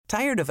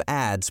Tired of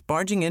ads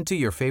barging into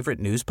your favorite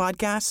news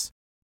podcasts?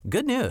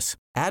 Good news.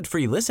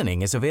 Ad-free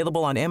listening is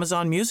available on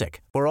Amazon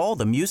Music for all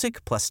the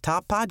music plus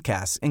top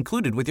podcasts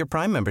included with your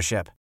Prime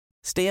membership.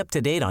 Stay up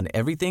to date on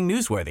everything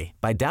newsworthy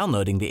by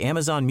downloading the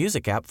Amazon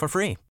Music app for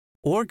free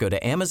or go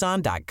to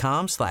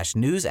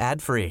amazon.com/news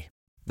ad free.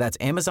 That's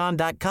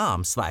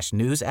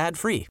amazon.com/news ad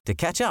free to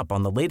catch up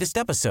on the latest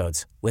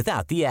episodes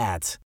without the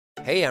ads.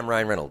 Hey, I'm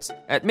Ryan Reynolds.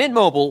 At Mint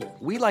Mobile,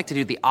 we like to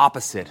do the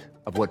opposite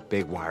of what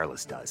Big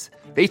Wireless does.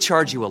 They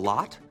charge you a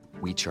lot,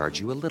 we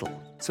charge you a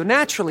little. So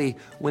naturally,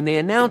 when they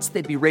announced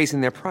they'd be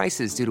raising their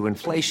prices due to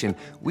inflation,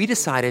 we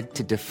decided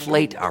to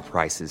deflate our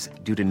prices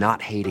due to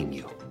not hating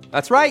you.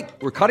 That's right.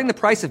 We're cutting the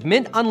price of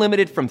Mint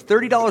Unlimited from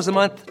 $30 a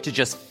month to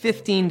just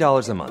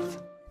 $15 a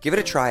month. Give it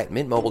a try at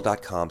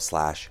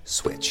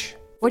mintmobile.com/switch.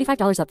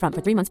 $45 up front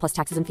for 3 months plus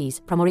taxes and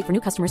fees. Promo rate for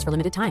new customers for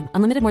limited time.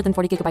 Unlimited more than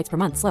 40 gigabytes per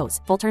month.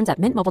 Slows full terms at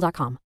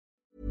mintmobile.com.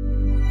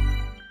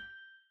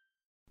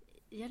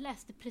 Jag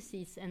läste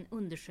precis en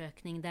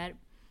undersökning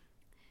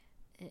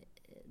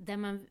där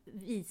man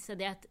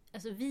visade att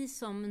alltså, vi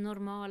som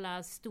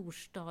normala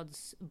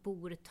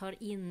storstadsbor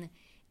tar in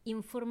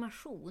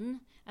information,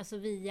 alltså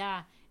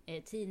via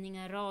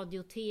tidningar,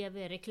 radio,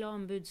 tv,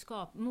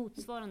 reklambudskap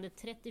motsvarande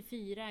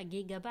 34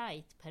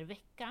 gigabyte per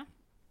vecka.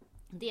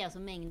 Det är alltså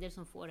mängder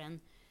som får en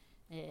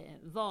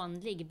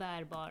vanlig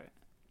bärbar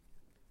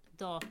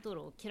dator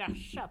och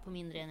krascha på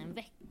mindre än en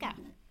vecka.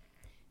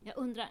 Jag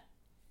undrar,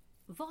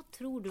 vad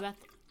tror du att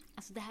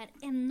alltså det här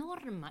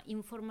enorma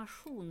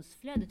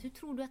informationsflödet, hur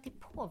tror du att det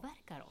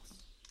påverkar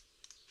oss?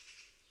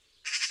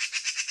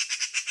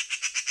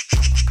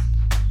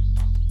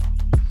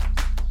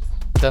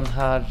 Den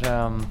här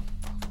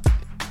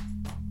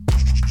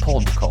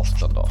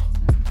podcasten då.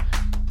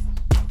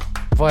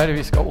 Vad är det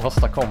vi ska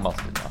åstadkomma,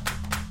 Stina?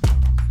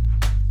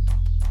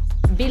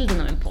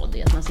 Bilden av en podd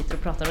är att man sitter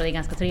och pratar och det är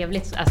ganska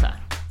trevligt. Alltså,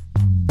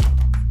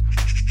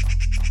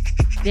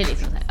 det är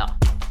liksom så här, ja.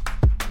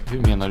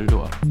 Hur menar du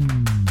då?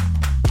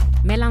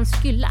 Mellan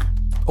Skylla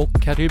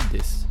Och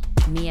Karybdis.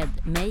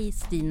 med mig,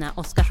 Stina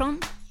Oskarsson.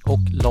 Och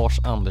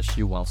Lars-Anders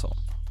Johansson.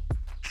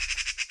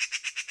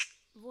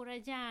 Våra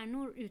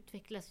hjärnor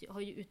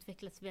har ju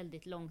utvecklats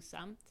väldigt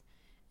långsamt.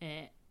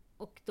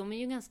 Och de är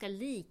ju ganska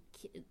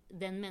lik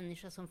den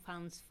människa som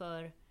fanns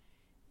för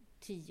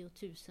 10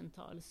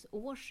 000-tals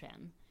år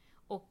sedan.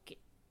 Och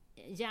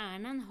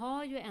hjärnan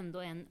har ju ändå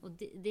och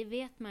det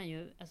vet man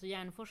ju, alltså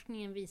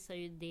hjärnforskningen visar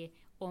ju det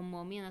om och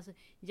om igen. Alltså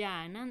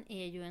hjärnan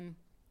är ju en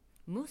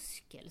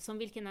muskel, som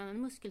vilken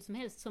annan muskel som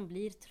helst, som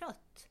blir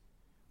trött.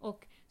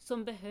 Och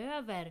som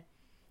behöver,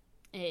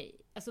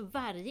 alltså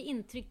varje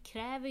intryck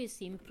kräver ju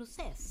sin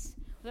process.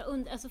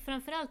 Och alltså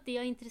framförallt det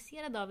jag är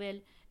intresserad av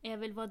är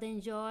väl vad den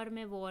gör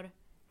med vår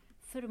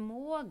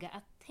förmåga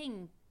att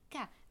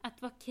tänka,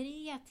 att vara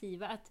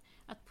kreativa,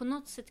 att på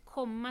något sätt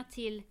komma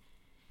till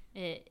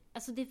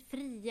alltså det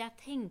fria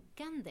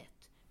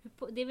tänkandet.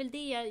 Det är väl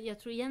det jag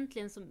tror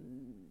egentligen som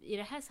i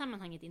det här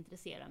sammanhanget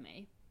intresserar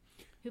mig.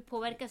 Hur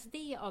påverkas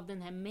det av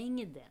den här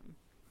mängden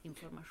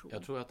information?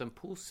 Jag tror att den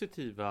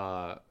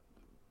positiva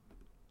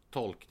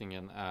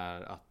tolkningen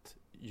är att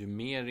ju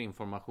mer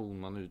information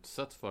man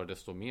utsätts för,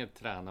 desto mer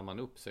tränar man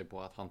upp sig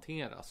på att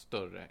hantera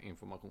större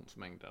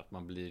informationsmängder. Att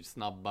man blir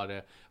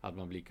snabbare, att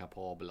man blir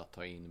kapabel att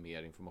ta in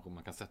mer information.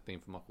 Man kan sätta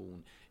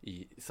information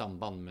i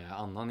samband med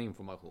annan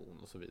information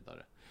och så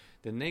vidare.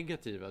 Det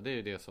negativa, det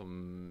är det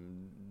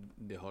som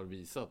det har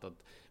visat,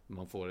 att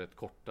man får ett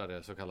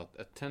kortare så kallat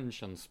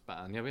attention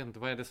span. Jag vet inte,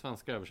 vad är det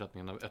svenska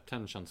översättningen av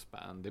attention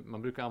span?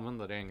 Man brukar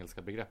använda det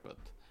engelska begreppet.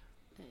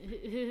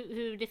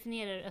 Hur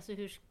definierar, alltså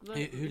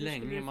hur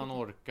länge man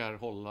orkar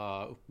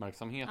hålla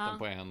uppmärksamheten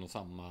på en och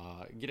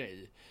samma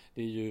grej.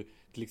 Det är ju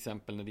till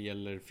exempel när det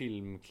gäller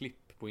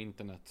filmklipp på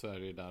internet, så är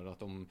det ju där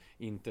att om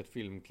inte ett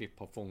filmklipp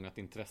har fångat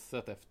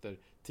intresset efter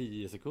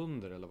 10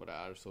 sekunder eller vad det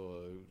är,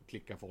 så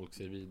klickar folk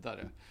sig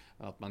vidare.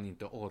 Att man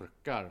inte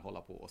orkar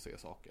hålla på och se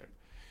saker.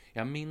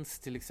 Jag minns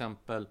till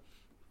exempel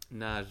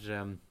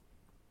när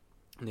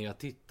jag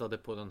tittade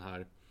på den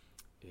här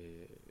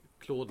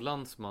Claude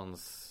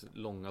Lanzmans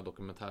långa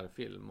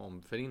dokumentärfilm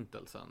om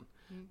förintelsen.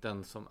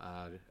 Den som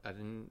är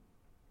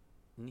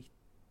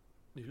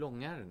hur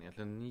lång är den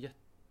egentligen? Den är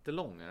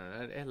jättelång.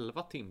 Är det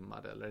 11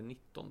 timmar eller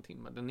 19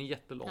 timmar? Den är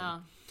jättelång.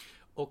 Ja.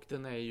 Och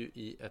den är ju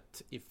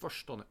i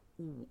förstone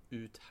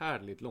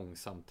outhärdligt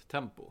långsamt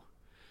tempo.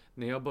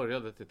 När jag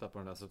började titta på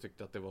den här så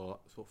tyckte jag att det var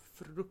så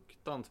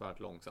fruktansvärt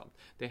långsamt.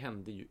 Det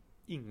hände ju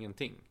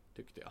ingenting,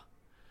 tyckte jag.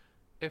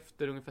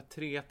 Efter ungefär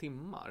 3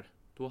 timmar,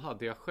 då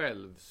hade jag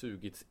själv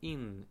sugits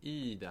in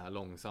i det här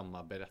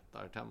långsamma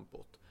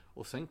berättartempot.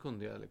 Och sen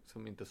kunde jag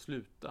liksom inte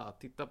sluta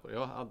titta på det.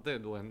 Jag hade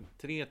då en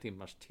 3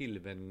 timmars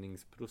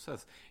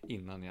tillvänjningsprocess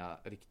innan jag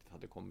riktigt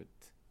hade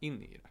kommit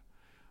in i det.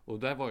 Och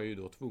där var jag ju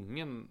då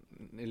tvungen,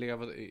 eller jag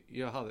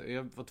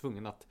var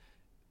tvungen att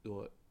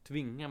då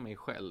tvinga mig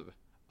själv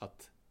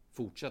att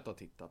fortsätta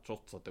titta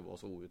trots att det var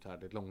så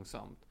outhärdligt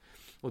långsamt.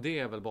 Och det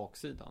är väl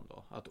baksidan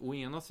då. Att å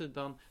ena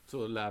sidan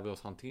så lär vi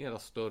oss hantera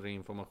större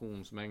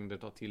informationsmängder,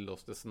 ta till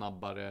oss det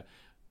snabbare.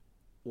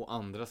 Å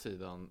andra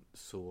sidan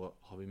så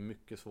har vi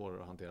mycket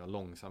svårare att hantera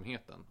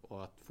långsamheten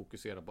och att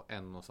fokusera på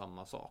en och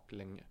samma sak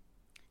länge.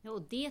 Ja,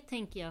 och det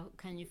tänker jag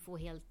kan ju få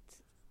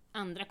helt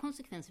andra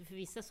konsekvenser, för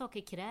vissa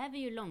saker kräver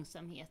ju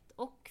långsamhet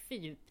och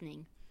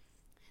fördjupning.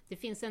 Det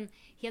finns en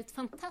helt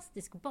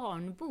fantastisk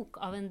barnbok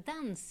av en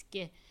dansk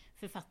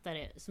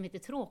författare som heter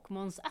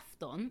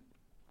Tråkmånsafton.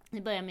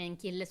 Det börjar med en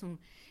kille som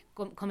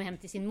kommer hem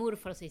till sin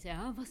morfar och säger så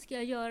här, vad ska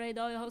jag göra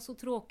idag? Jag har så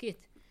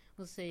tråkigt. Och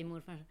så säger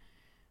morfar,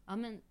 ja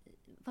men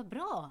vad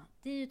bra,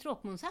 det är ju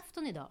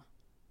tråkmånsafton idag.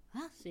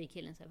 Va? Säger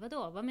killen så här,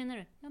 vadå? Vad menar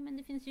du? Ja men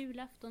det finns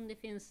julafton, det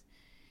finns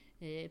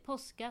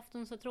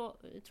påskafton, så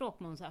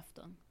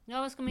tråkmånsafton.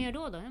 Ja, vad ska man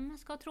göra då? Ja, man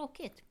ska ha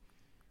tråkigt.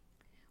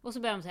 Och så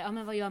börjar de säga, ja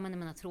men vad gör man när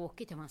man har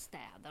tråkigt? Ja, man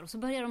städar. Och så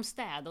börjar de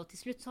städa och till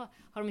slut så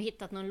har de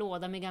hittat någon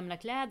låda med gamla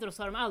kläder och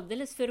så har de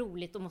alldeles för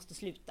roligt och måste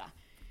sluta.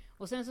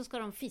 Och sen så ska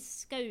de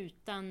fiska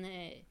utan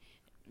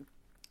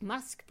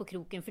mask på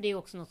kroken, för det är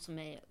också något som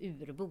är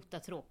urbota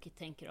tråkigt,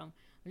 tänker de.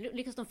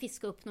 Lyckas de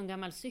fiska upp någon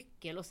gammal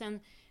cykel och sen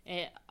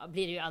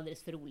blir det ju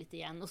alldeles för roligt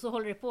igen. Och så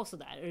håller det på så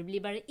där. Och det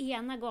blir bara det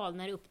ena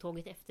galnare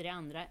upptåget efter det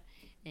andra.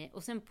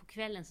 Och sen på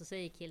kvällen så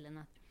säger killen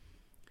att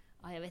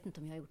jag vet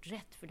inte om jag har gjort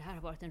rätt, för det här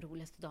har varit den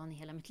roligaste dagen i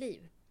hela mitt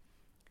liv.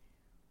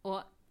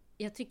 Och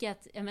jag tycker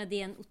att det är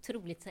en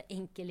otroligt så här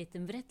enkel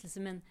liten berättelse,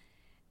 men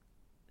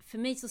för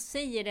mig så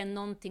säger den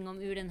någonting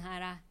om ur den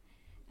här,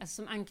 alltså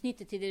som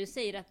anknyter till det du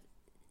säger, att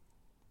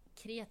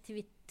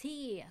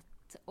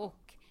kreativitet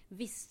och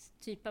viss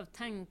typ av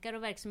tankar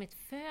och verksamhet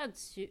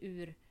föds ju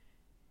ur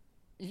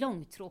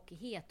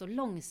långtråkighet och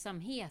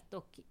långsamhet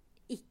och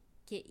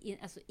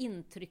alltså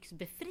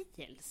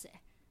intrycksbefrielse,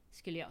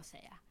 skulle jag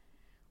säga.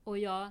 Och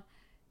är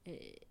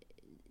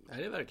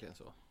det verkligen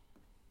så?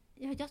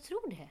 Ja, jag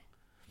tror det.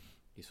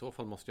 I så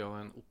fall måste jag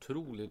vara en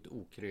otroligt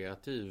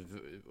okreativ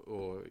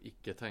och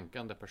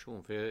icke-tänkande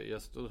person. För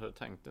jag stod här och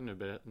tänkte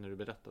nu när du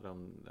berättade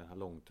om den här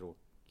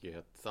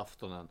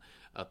långtråkighetsaftonen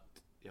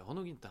att jag har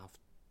nog inte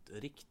haft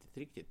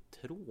riktigt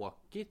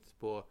tråkigt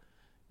på,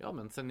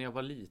 men sen jag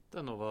var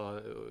liten och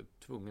var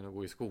tvungen att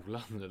gå i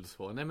skolan eller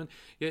så. Nej, men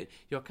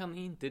jag kan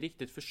inte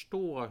riktigt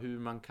förstå hur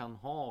man kan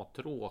ha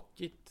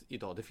tråkigt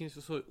idag. Det finns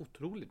ju så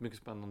otroligt mycket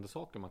spännande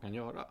saker man kan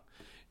göra.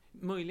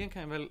 Möjligen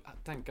kan jag väl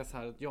tänka så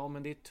här att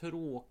men det är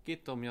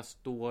tråkigt om jag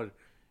står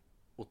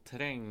och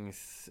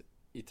trängs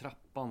i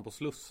trappan på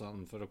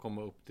Slussen för att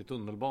komma upp till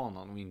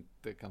tunnelbanan och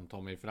inte kan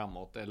ta mig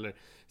framåt. Eller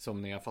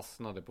som när jag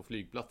fastnade på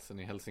flygplatsen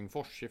i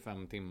Helsingfors i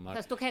 5 timmar.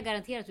 Fast då kan jag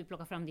garantera att du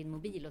plockar fram din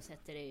mobil och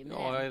sätter dig med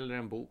den. Eller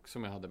en bok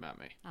som jag hade med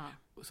mig. Ja.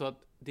 Så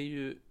att det är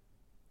ju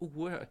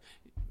oerhört.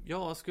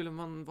 Ja, skulle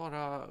man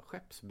vara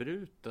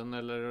skeppsbruten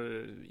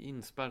eller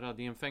inspärrad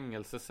i en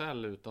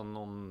fängelsecell utan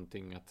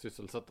någonting att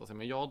sysselsätta sig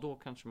med, då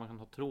kanske man kan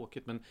ha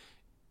tråkigt, men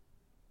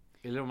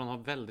eller om man har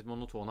väldigt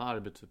monotona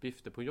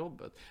arbetsuppgifter på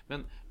jobbet.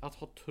 Men att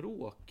ha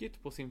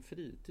tråkigt på sin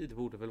fritid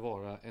borde väl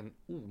vara en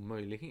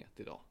omöjlighet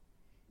idag.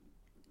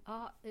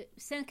 Ja,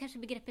 sen kanske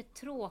begreppet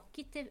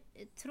tråkigt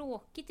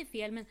är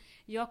fel, men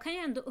jag kan ju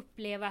ändå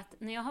uppleva att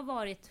när jag har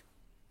varit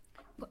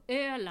på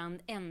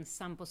Öland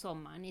ensam på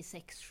sommaren i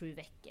 6-7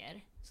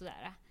 veckor,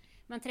 sådär.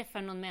 Man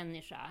träffar någon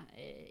människa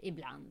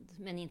ibland,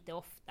 men inte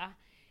ofta.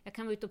 Jag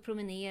kan vara ute och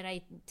promenera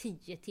i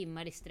 10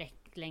 timmar i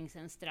sträck längs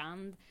en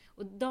strand.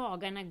 Och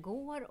dagarna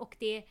går och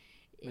det...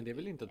 Men det är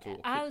väl inte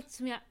tråkigt? Allt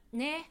som jag...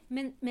 Nej,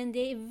 men det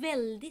är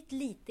väldigt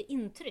lite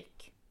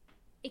intryck.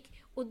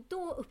 Och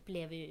då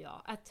upplever ju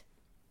jag att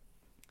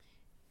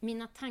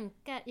mina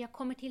tankar... Jag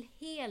kommer till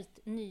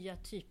helt nya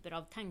typer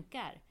av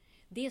tankar.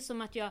 Det är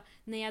som att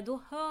när jag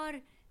då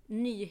hör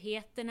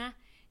nyheterna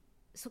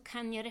så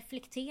kan jag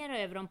reflektera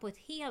över dem på ett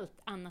helt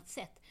annat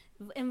sätt.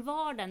 En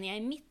vardag när jag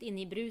är mitt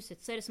inne i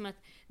bruset så är det som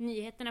att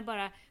nyheterna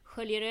bara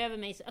sköljer över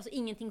mig, alltså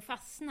ingenting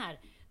fastnar.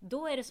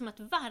 Då är det som att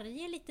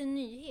varje liten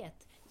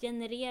nyhet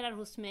genererar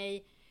hos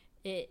mig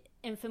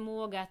en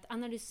förmåga att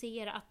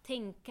analysera, att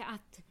tänka,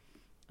 att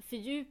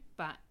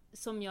fördjupa,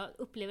 som jag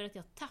upplever att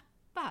jag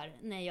tappar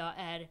när jag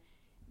är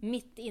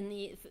mitt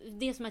inne i...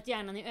 Det är som att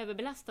hjärnan är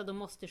överbelastad och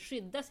måste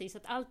skydda sig så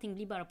att allting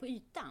blir bara på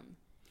ytan.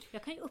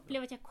 Jag kan ju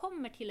uppleva att jag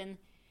kommer till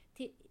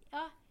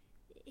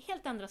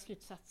helt andra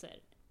slutsatser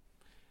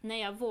när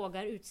jag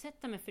vågar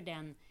utsätta mig för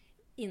den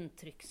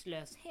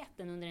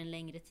intryckslösheten under en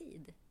längre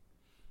tid.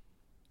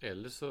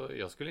 Eller så,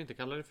 jag skulle inte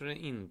kalla det för en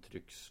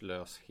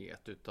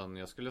intryckslöshet, utan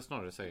jag skulle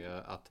snarare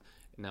säga att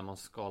när man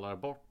skalar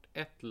bort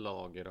ett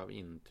lager av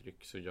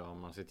intryck så gör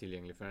man sig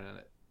tillgänglig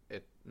för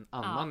en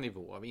annan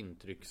nivå av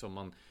intryck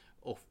som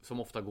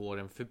ofta går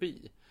en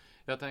förbi.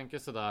 Jag tänker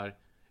sådär,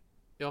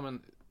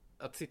 men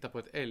att sitta på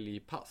ett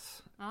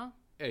älgpass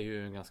är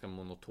ju en ganska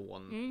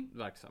monoton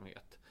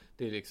verksamhet.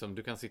 Det är liksom,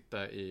 du kan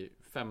sitta i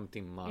 5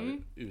 timmar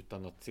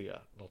utan att se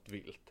något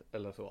vilt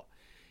eller så.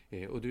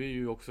 Och du är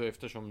ju också,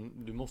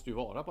 eftersom du måste ju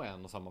vara på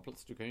en och samma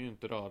plats. Du kan ju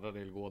inte röra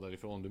dig eller gå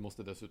därifrån. Du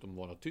måste dessutom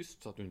vara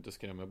tyst så att du inte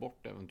skrämmer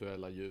bort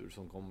eventuella djur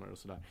som kommer och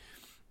sådär.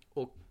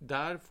 Och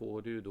där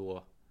får du ju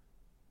då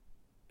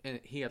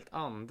helt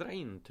andra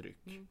intryck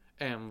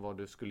än vad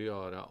du skulle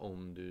göra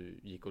om du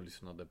gick och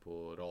lyssnade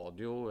på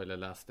radio eller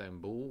läste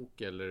en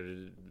bok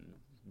eller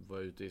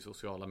vara ute i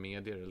sociala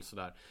medier eller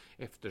sådär.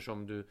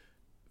 Eftersom du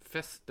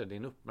fäster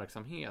din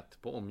uppmärksamhet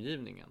på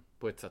omgivningen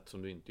på ett sätt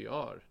som du inte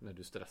gör när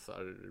du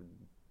stressar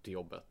till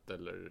jobbet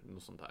eller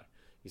något sånt där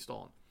i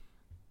stan.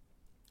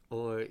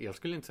 Och jag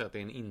skulle inte säga att det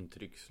är en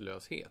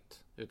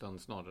intryckslöshet, utan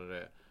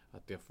snarare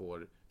att jag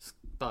får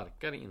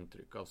starkare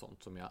intryck av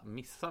sånt som jag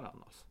missar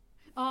annars.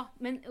 Ja,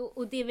 men,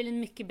 och det är väl en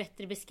mycket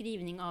bättre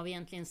beskrivning av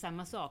egentligen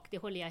samma sak. Det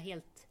håller jag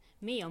helt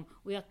med om.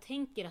 Och jag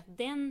tänker att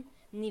den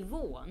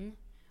nivån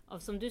av,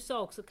 som du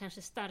sa också,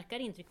 kanske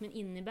starkare intryck, men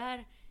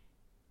innebär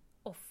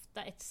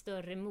ofta ett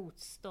större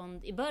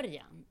motstånd i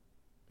början.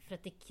 För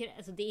att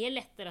det är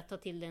lättare att ta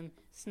till den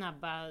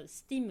snabba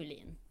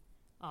stimulin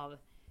av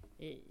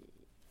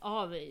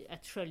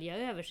att skölja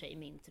över sig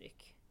med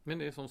intryck. Men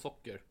det är som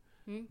socker.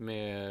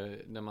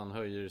 När man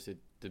höjer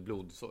sitt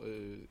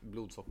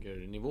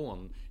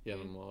blodsockernivån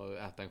genom att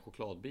äta en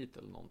chokladbit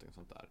eller någonting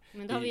sånt där.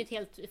 Men då har vi ju ett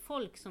helt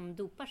folk som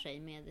dopar sig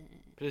med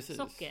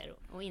socker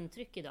och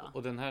intryck idag.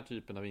 Och den här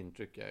typen av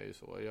intryck är ju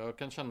så. Jag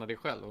kan känna det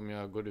själv om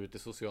jag går ut i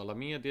sociala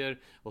medier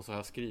och så har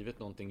jag skrivit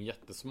någonting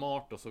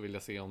jättesmart och så vill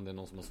jag se om det är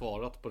någon som har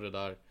svarat på det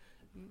där.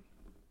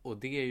 Och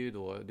det är ju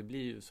då, det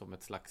blir ju som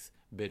ett slags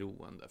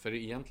beroende. För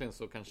egentligen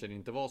så kanske det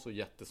inte var så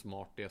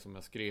jättesmart det som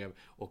jag skrev,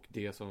 och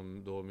det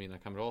som då mina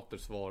kamrater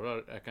svarar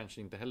är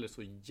kanske inte heller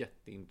så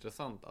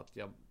jätteintressant att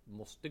jag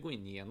måste gå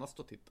in genast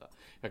och titta.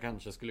 Jag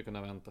kanske skulle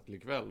kunna vänta till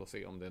ikväll och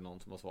se om det är någon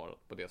som har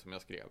svarat på det som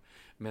jag skrev.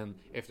 Men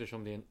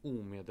eftersom det är en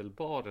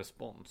omedelbar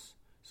respons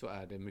så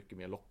är det mycket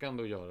mer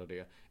lockande att göra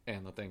det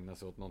än att ägna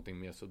sig åt någonting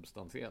mer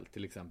substantiellt.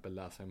 Till exempel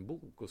läsa en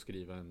bok och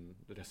skriva en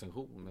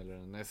recension eller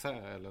en essä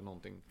eller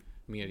någonting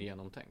mer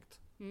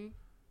genomtänkt.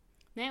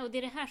 Nej, och det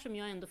är det här som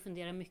jag ändå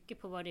funderar mycket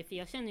på vad det är, för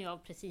jag känner ju av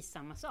precis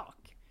samma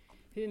sak.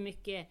 Hur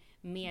mycket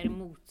mer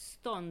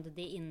motstånd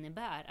det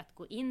innebär att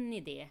gå in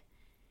i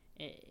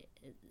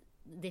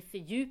de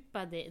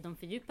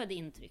fördjupade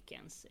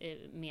intryckens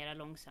mera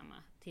långsamma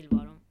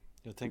tillvaron.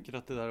 Jag tänker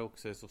att det där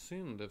också är så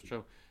synd,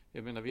 eftersom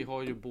jag menar, vi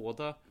har ju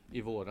båda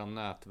i våra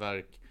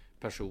nätverk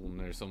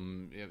personer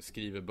som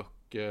skriver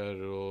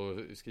böcker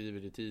och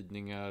skriver i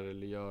tidningar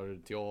eller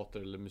gör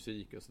teater eller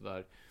musik och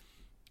sådär.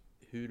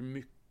 Hur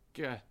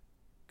mycket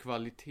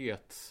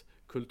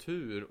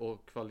kvalitetskultur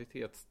och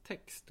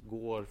kvalitetstext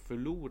går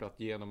förlorat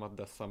genom att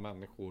dessa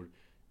människor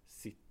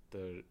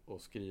sitter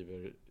och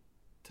skriver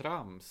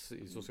trams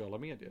i sociala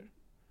medier?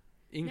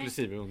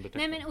 Inklusive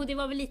undertecknad. Nej, men, och det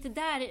var väl lite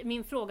där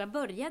min fråga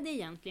började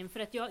egentligen. För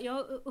att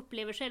jag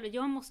upplever själv att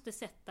jag måste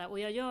sätta, och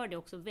jag gör det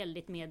också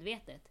väldigt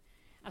medvetet,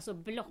 alltså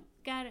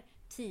blockar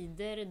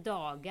tider,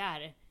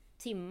 dagar,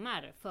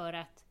 timmar för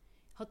att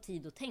ha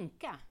tid att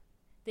tänka.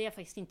 Det jag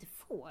faktiskt inte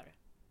får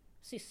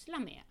syssla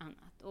med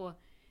annat. Och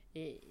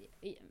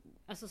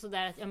alltså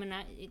sådär att, jag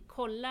menar,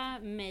 kolla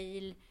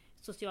mejl,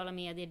 sociala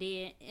medier,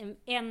 det är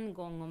en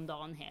gång om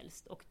dagen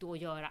helst, och då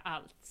göra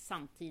allt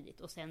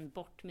samtidigt och sen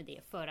bort med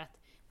det för att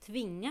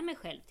tvinga mig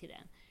själv till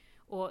den.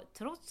 Och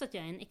trots att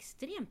jag är en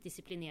extremt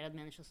disciplinerad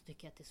människa så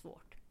tycker jag att det är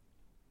svårt.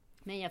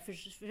 Men jag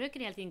försöker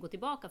hela tiden gå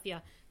tillbaka, för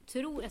jag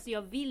tror, alltså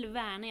jag vill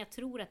värna, jag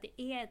tror att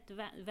det är ett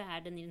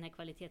värden i den här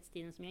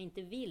kvalitetstiden som jag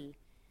inte vill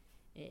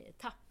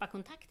tappa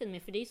kontakten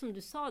med. För det är som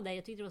du sa där,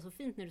 jag tyckte det var så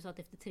fint när du sa att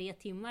efter 3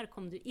 timmar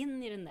kom du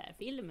in i den där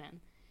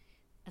filmen.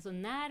 Alltså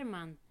när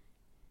man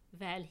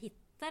väl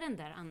hittar den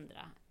där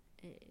andra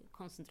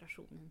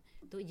koncentrationen,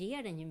 då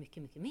ger den ju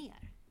mycket, mycket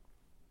mer,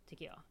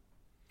 tycker jag.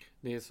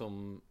 Det är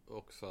som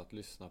också att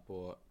lyssna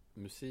på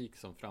musik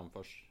som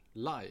framförs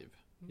live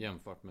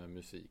jämfört med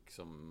musik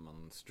som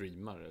man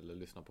streamar eller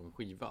lyssnar på en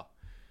skiva.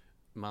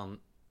 Man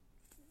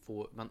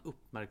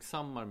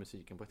uppmärksammar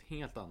musiken på ett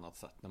helt annat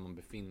sätt när man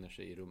befinner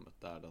sig i rummet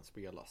där den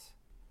spelas.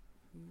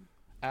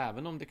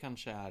 Även om det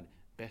kanske är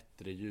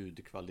bättre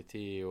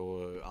ljudkvalitet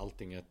och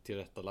allting är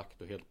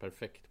tillrättalagt och helt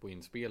perfekt på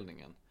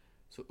inspelningen,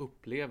 så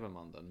upplever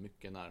man den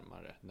mycket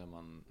närmare när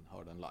man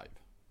hör den live.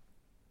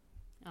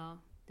 Ja,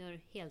 det har du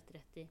helt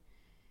rätt i.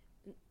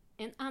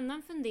 En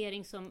annan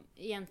fundering som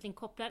egentligen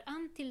kopplar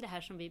an till det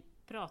här som vi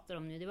pratar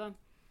om nu, det var,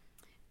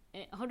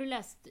 har du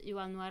läst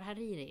Yuval Noah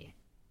Harari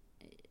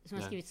som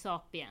har skrivit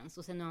Sapiens,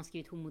 och sen har han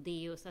skrivit Homo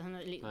Deus, han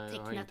har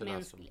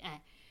tecknat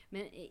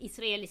men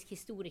israelisk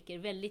historiker,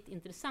 väldigt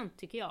intressant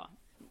tycker jag.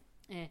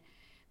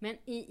 Men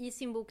i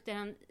sin bok, där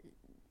han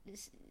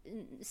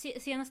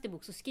senaste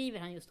bok, så skriver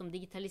han just om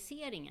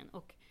digitaliseringen,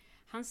 och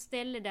han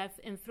ställer där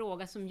en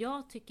fråga som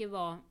jag tycker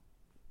var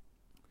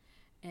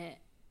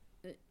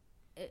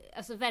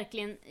alltså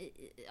verkligen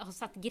har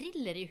satt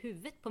griller i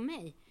huvudet på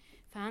mig.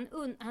 För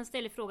han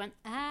ställer frågan: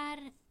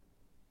 är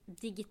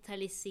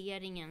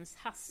digitaliseringens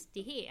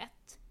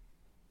hastighet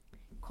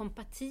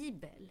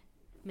kompatibel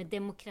med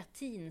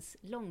demokratins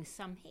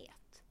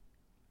långsamhet?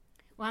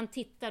 Och han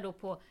tittar då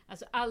på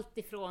alltså allt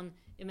ifrån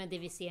det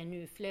vi ser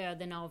nu,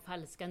 flödena av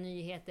falska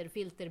nyheter,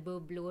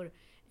 filterbubblor,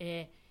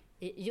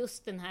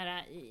 just den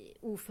här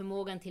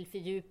oförmågan till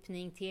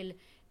fördjupning, till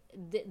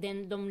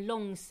de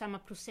långsamma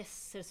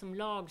processer som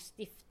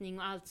lagstiftning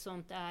och allt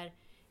sånt är,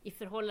 i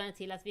förhållande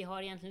till att vi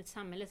har egentligen ett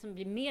samhälle som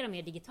blir mer och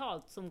mer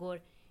digitalt, som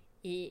går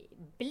i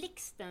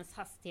blixtens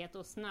hastighet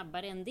och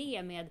snabbare än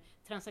det med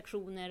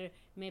transaktioner,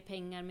 med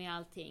pengar, med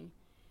allting.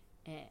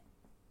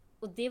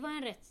 Och det var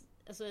en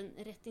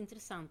rätt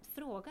intressant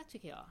fråga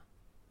tycker jag.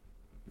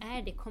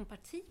 Är det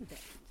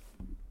kompatibelt?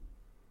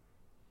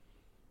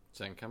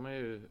 Sen kan man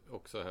ju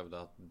också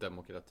hävda att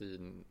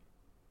demokratin,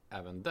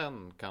 även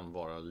den kan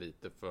vara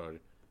lite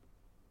för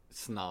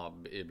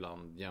snabb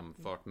ibland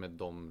jämfört med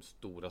de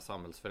stora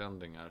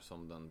samhällsförändringar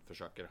som den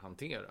försöker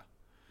hantera.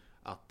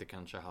 Att det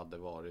kanske hade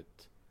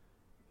varit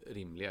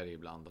rimligare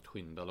ibland att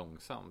skynda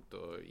långsamt.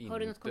 Och har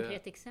du något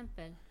konkret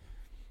exempel?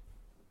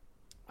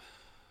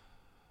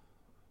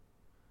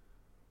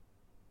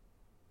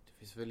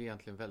 Det finns väl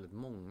egentligen väldigt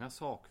många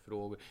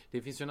sakfrågor.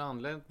 Det finns ju en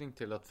anledning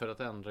till att för att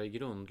ändra i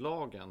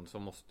grundlagen så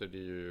måste det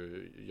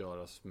ju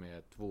göras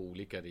med 2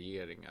 olika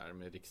regeringar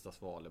med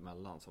riksdagsval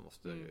emellan som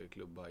måste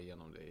klubba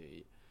igenom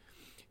det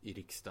i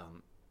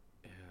riksdagen.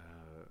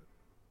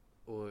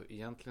 Och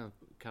egentligen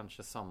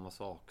kanske samma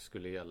sak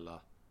skulle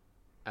gälla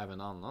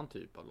även annan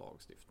typ av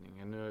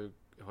lagstiftning. Nu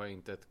har jag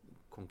inte ett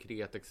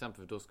konkret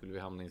exempel för då skulle vi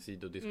hamna i en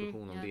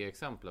sidodiskussion om det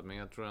exemplet, men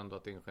jag tror ändå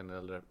att det är en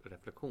generell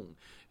reflektion.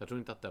 Jag tror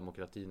inte att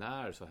demokratin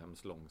är så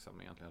hemskt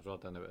långsam egentligen. Jag tror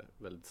att den är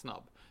väldigt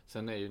snabb.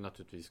 Sen är ju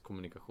naturligtvis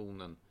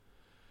kommunikationen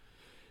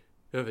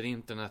över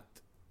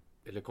internet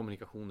eller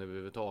kommunikation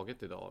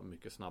överhuvudtaget idag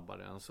mycket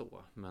snabbare än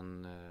så.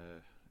 Men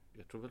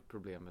jag tror väl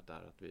problemet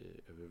är att vi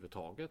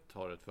överhuvudtaget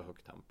har ett för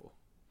högt tempo.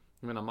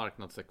 Jag menar,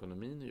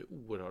 marknadsekonomin är ju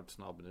oerhört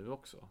snabb nu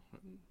också.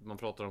 Man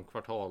pratar om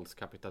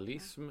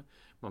kvartalskapitalism.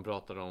 Man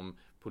pratar om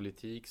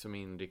politik som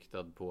är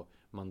inriktad på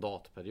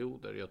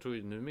mandatperioder. Jag tror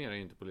ju numera är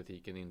inte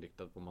politiken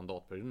inriktad på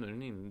mandatperioder. Nu är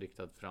den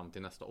inriktad fram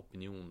till nästa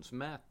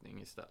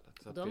opinionsmätning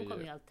istället. Så de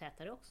kommer ju allt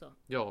tätare också.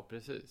 Ja,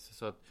 precis.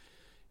 Så att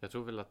jag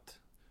tror väl att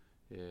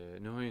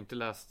nu har jag ju inte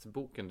läst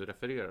boken du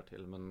refererar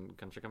till, men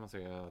kanske kan man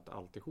säga att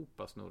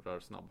alltihopa snurrar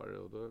snabbare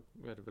och då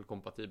är det väl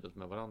kompatibelt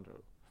med varandra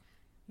då.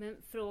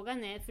 Men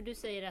frågan är, för du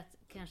säger att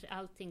kanske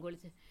allting går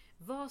lite...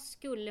 Vad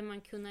skulle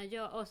man kunna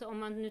göra? Alltså om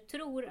man nu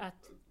tror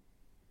att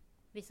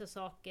vissa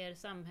saker,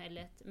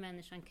 samhället,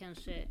 människan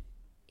kanske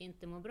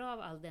inte mår bra av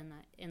all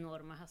denna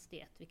enorma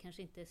hastighet. Vi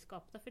kanske inte är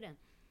skapta för den.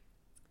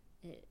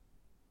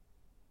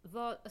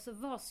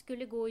 Vad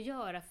skulle gå att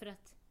göra för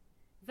att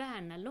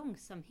värna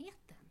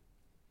långsamheten?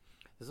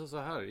 Det är så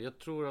här, jag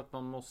tror att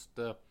man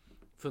måste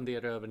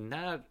fundera över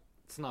när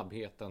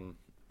snabbheten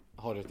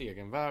har ett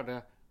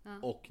egenvärde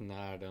och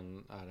när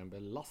den är en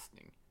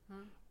belastning.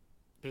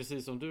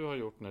 Precis som du har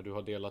gjort när du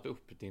har delat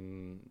upp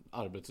din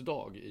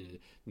arbetsdag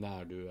i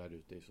när du är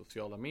ute i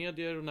sociala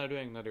medier och när du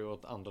ägnar dig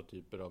åt andra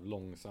typer av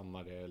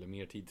långsammare eller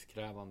mer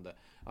tidskrävande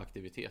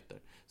aktiviteter.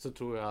 Så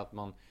tror jag att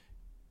man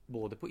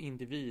både på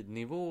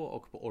individnivå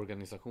och på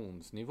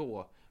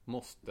organisationsnivå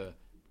måste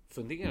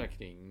fundera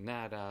kring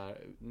när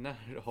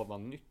har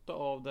man nytta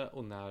av det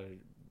och när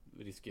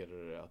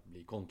riskerar det att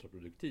bli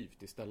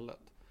kontraproduktivt istället.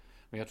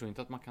 Men jag tror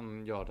inte att man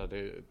kan göra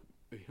det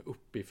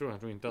uppifrån. Jag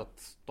tror inte att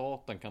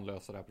staten kan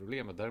lösa det här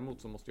problemet.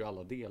 Däremot så måste ju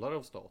alla delar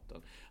av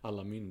staten,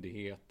 alla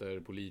myndigheter,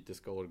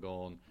 politiska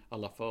organ,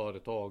 alla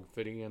företag,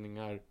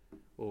 föreningar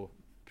och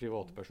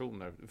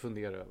privatpersoner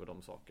fundera över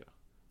de sakerna.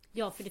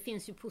 Ja, för det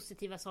finns ju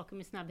positiva saker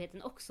med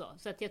snabbheten också.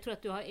 Så att jag tror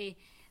att jag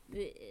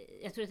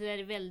tror att det där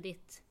är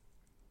väldigt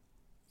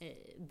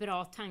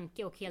bra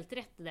tanke och helt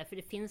rätt där. För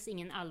det finns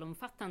ingen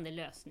allomfattande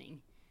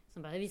lösning.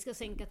 Som bara, vi ska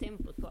sänka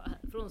tempot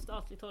från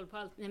statligt håll på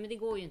allt. Nej, men det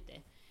går ju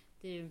inte.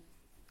 Det är ju,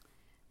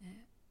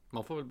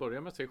 man får väl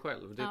börja med sig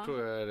själv. Det tror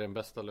jag är den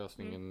bästa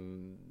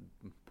lösningen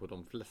på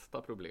de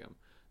flesta problem.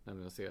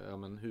 Nämligen att se,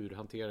 hur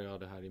hanterar jag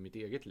det här i mitt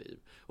eget liv?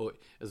 Och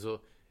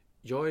alltså,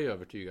 jag är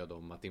övertygad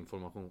om att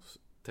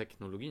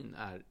informationsteknologin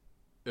är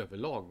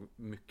överlag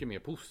mycket mer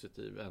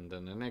positiv än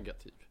den är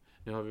negativ.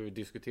 Nu har vi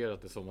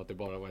diskuterat det som att det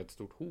bara var ett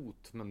stort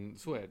hot, men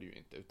så är det ju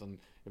inte. Utan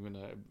jag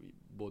menar,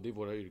 både i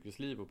våra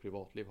yrkesliv och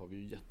privatliv har vi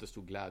ju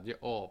jättestor glädje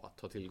av att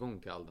ha tillgång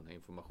till all den här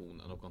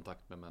informationen och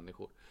kontakt med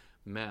människor.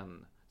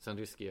 Men sen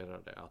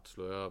riskerar det att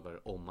slå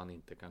över om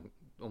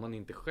man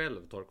inte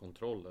själv tar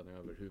kontrollen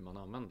över hur man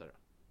använder det.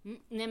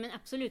 Nej, men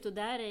absolut, och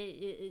där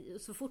är,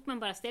 så fort man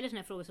bara ställer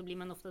såna här frågor så blir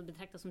man ofta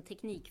betraktad som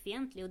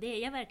teknikfientlig, och det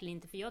är jag verkligen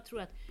inte, för jag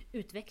tror att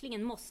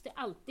utvecklingen måste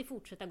alltid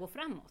fortsätta gå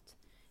framåt.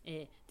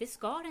 Det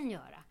ska den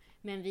göra,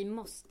 men vi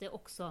måste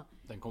också...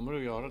 Den kommer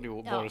att göra det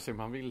vare sig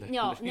man vill det.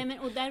 Ja,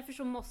 och därför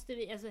så måste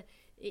vi,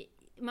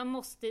 man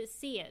måste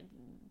se,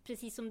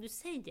 precis som du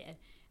säger,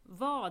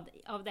 vad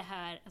av det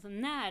här, alltså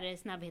när är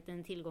snabbheten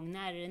en tillgång,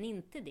 när är den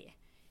inte det,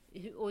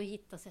 och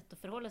hitta sätt att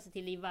förhålla sig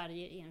till i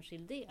varje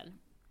enskild del.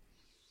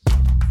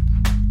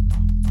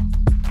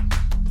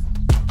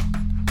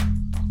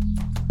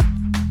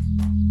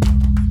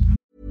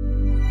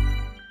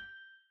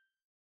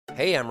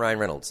 Hey, I'm Ryan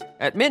Reynolds.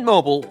 At Mint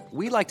Mobile,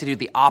 we like to do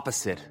the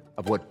opposite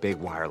of what Big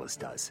Wireless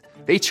does.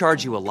 They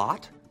charge you a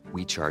lot,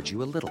 we charge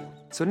you a little.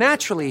 So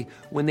naturally,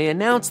 when they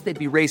announced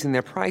they'd be raising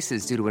their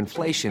prices due to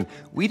inflation,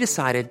 we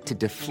decided to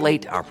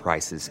deflate our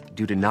prices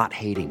due to not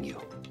hating you.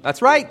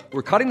 That's right.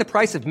 We're cutting the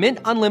price of Mint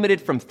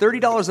Unlimited from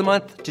 $30 a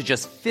month to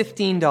just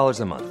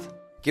 $15 a month.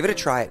 Give it a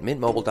try at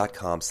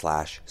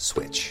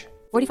mintmobile.com/switch.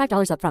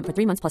 $45 up front for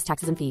 3 months plus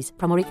taxes and fees.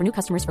 Promo rate for new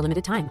customers for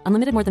limited time.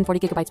 Unlimited more than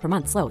 40 gigabytes per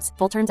month slows.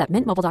 Full terms at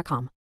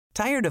mintmobile.com.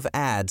 Tired of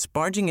ads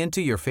barging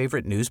into your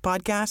favorite news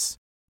podcasts?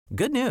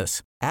 Good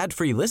news.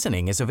 Ad-free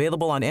listening is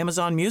available on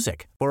Amazon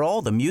Music for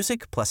all the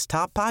music plus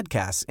top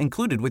podcasts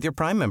included with your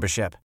Prime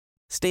membership.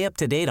 Stay up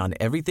to date on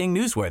everything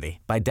newsworthy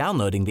by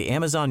downloading the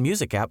Amazon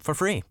Music app for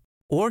free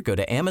or go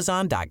to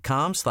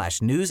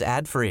amazon.com/news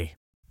ad free.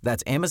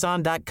 That's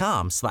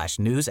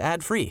amazon.com/news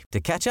ad free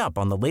to catch up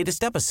on the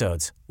latest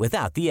episodes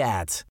without the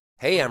ads.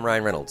 Hey, I'm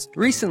Ryan Reynolds.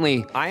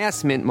 Recently, I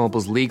asked Mint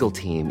Mobile's legal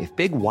team if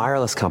big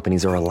wireless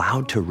companies are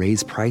allowed to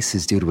raise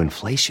prices due to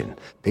inflation.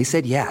 They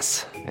said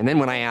yes. And then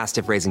when I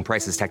asked if raising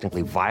prices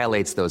technically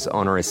violates those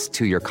onerous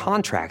 2-year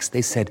contracts,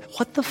 they said,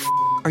 "What the f***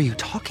 are you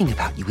talking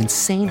about, you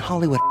insane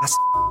Hollywood ass?"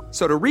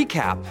 So to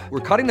recap,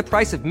 we're cutting the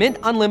price of Mint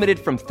Unlimited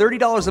from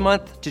 $30 a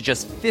month to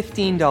just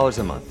 $15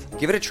 a month.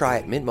 Give it a try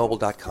at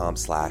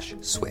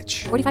mintmobile.com/switch.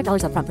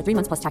 $45 up front for 3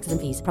 months plus taxes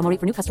and fees. Promo rate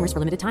for new customers for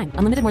limited time.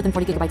 Unlimited more than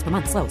 40 gigabytes per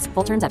month slows.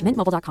 Full terms at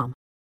mintmobile.com.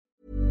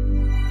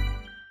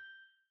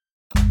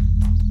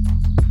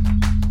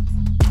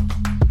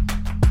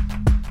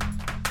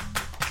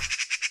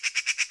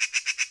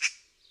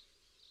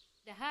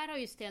 Det här har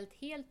ju ställt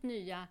helt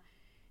nya,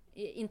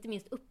 inte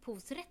minst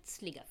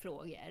upphovsrättsliga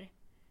frågor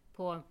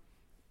på.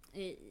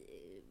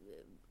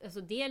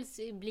 Alltså dels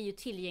blir ju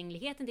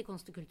tillgängligheten till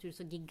konst och kultur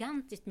så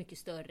gigantiskt mycket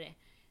större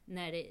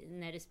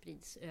när det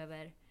sprids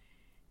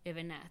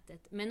över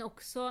nätet. Men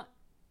också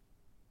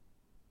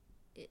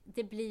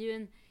det blir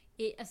ju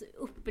alltså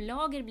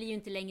upplagor blir ju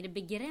inte längre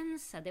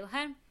begränsade. Och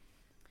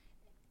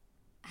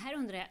här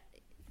undrar jag,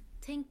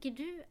 tänker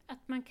du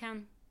att man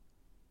kan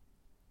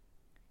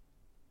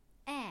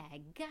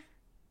äga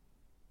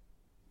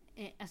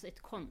alltså ett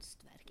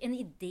konstverk, en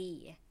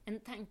idé, en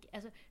tanke?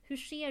 Alltså, hur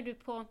ser du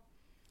på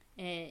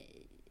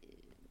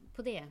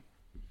det?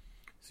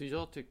 Så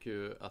jag tycker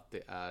ju att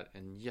det är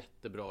en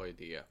jättebra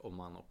idé om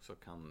man också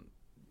kan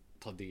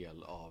ta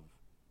del av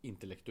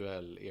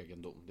intellektuell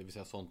egendom. Det vill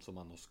säga sånt som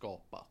man har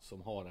skapat,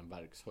 som har en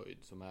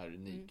verkshöjd, som är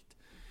unikt.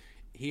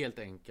 Helt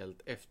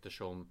enkelt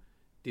eftersom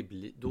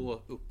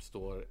då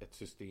uppstår ett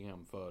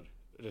system för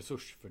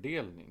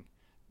resursfördelning.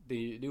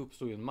 Det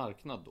uppstår ju en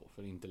marknad då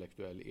för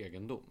intellektuell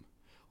egendom.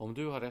 Om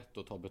du har rätt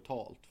att ta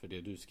betalt för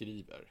det du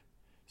skriver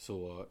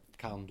så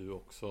kan du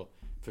också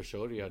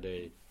försörja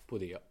dig på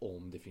det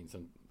om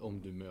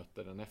du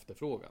möter en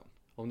efterfrågan.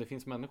 Om det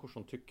finns människor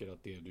som tycker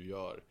att det du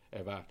gör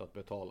är värt att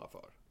betala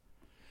för.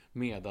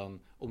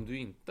 Medan om du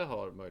inte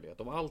har möjlighet,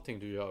 om allting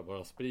du gör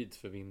bara sprids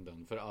för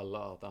vinden för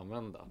alla att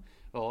använda,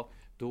 ja,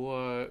 då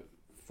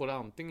får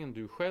antingen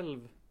du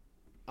själv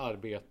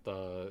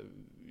arbeta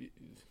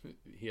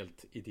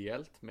helt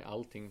ideellt med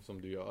allting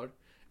som du gör,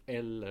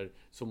 eller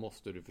så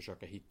måste du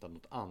försöka hitta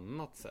något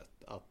annat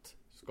sätt att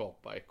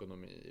skapa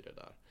ekonomi i det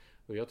där.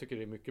 Och jag tycker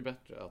det är mycket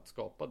bättre att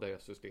skapa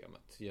det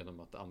systemet genom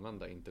att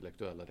använda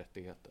intellektuella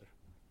rättigheter.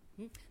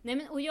 Nej,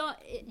 men, och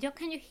jag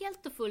kan ju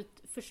helt och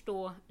fullt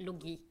förstå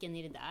logiken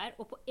i det där,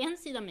 och på en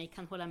sida av mig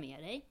kan hålla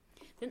med dig.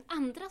 Den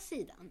andra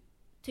sidan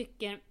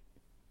tycker,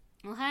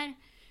 och här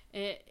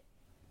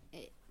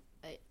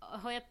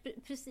har jag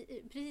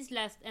precis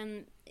läst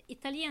en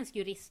italiensk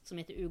jurist som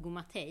heter Ugo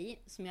Mattei,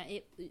 som jag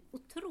är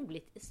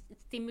otroligt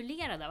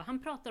stimulerad av.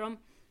 Han pratar om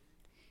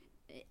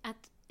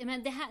att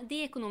det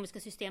ekonomiska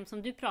system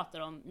som du pratar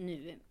om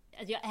nu,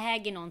 att jag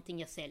äger någonting,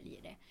 jag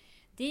säljer det.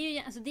 Det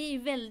är ju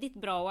väldigt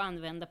bra att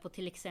använda på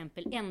till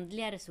exempel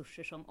ändliga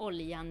resurser som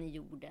oljan i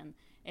jorden.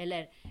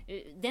 Eller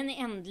den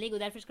är ändlig och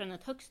därför ska den ha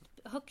ett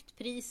högt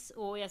pris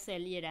och jag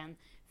säljer den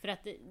för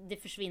att det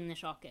försvinner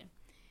saker.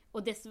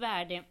 Och dess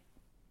värde...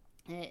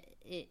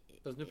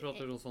 Fast nu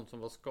pratar du om sånt som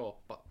var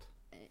skapat.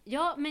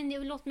 Ja,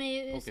 men låt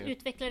mig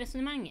utveckla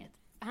resonemanget.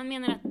 Han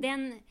menar att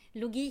den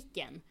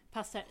logiken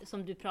passar,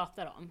 som du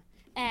pratar om,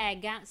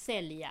 äga,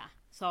 sälja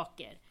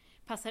saker,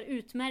 passar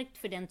utmärkt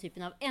för den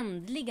typen av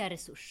ändliga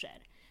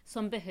resurser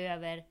som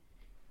behöver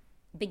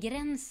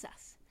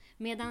begränsas.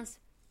 Medan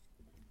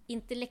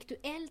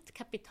intellektuellt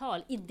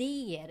kapital,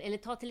 idéer, eller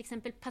ta till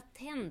exempel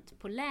patent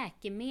på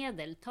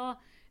läkemedel,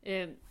 ta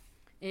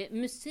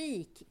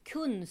musik,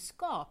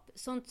 kunskap,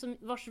 sånt som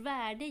vars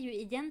värde ju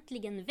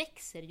egentligen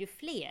växer ju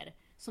fler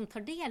som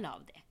tar del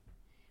av det.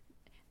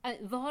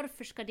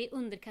 Varför ska det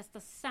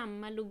underkastas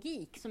samma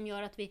logik som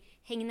gör att vi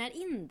hängnar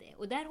in det?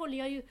 Och där håller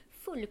jag ju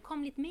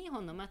fullkomligt med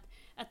honom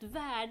att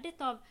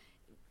värdet av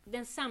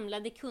den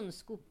samlade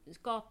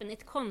kunskapen,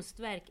 ett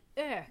konstverk,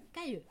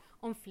 ökar ju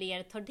om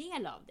fler tar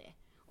del av det.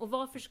 Och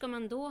varför ska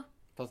man då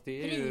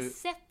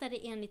prissätta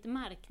det enligt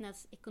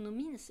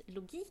marknadsekonomins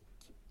logik?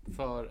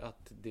 För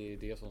att det är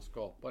det som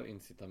skapar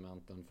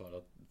incitamenten för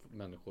att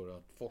människor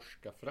att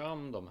forska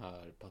fram de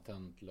här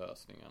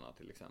patentlösningarna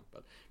till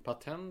exempel.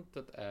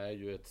 Patentet är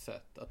ju ett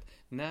sätt att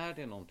när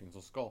det är någonting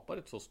som skapar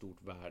ett så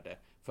stort värde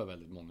för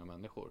väldigt många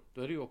människor,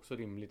 då är det ju också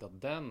rimligt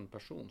att den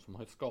person som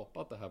har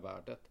skapat det här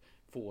värdet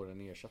får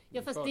en ersättning.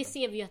 Ja, fast det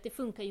ser vi ju att det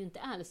funkar ju inte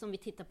alls. Om vi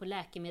tittar på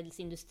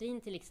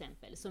läkemedelsindustrin till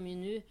exempel, som ju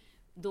nu,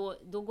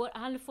 då går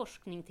all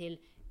forskning till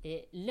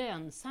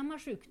lönsamma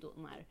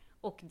sjukdomar.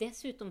 Och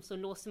dessutom så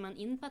låser man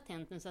in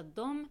patenten så att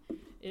de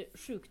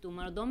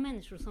sjukdomar och de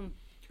människor som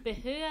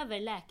behöver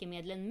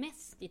läkemedlen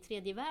mest i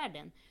tredje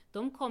världen,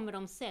 de kommer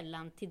de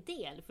sällan till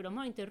del, för de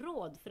har inte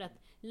råd för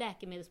att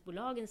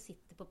läkemedelsbolagen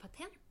sitter på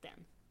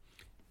patenten.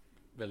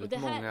 Och det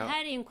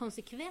här är en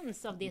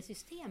konsekvens av det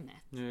systemet.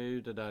 Nu är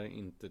ju det där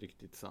inte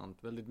riktigt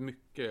sant. Väldigt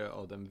mycket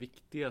av den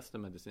viktigaste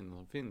medicinen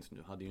som finns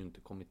nu hade ju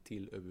inte kommit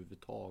till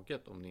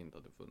överhuvudtaget om det inte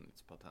hade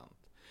funnits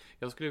patent.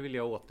 Jag skulle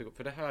vilja återgå,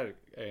 för det här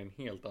är en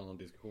helt annan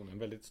diskussion, en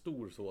väldigt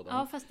stor sådan.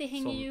 Ja, fast det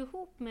hänger ju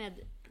ihop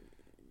med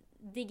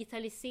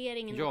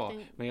digitaliseringen. Ja,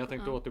 men jag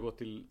tänkte återgå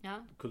till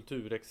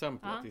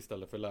kulturexemplet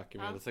istället för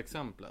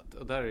läkemedelsexemplet.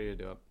 Och där är ju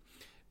det,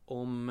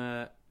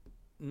 om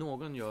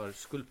någon gör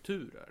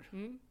skulpturer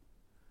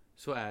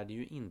så är det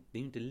ju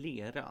inte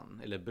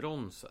leran eller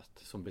bronset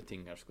som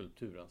betingar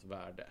skulpturens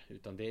värde,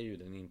 utan det är ju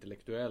den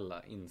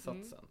intellektuella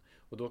insatsen.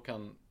 Och då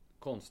kan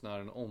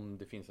konstnären, om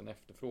det finns en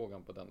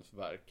efterfrågan på dens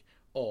verk,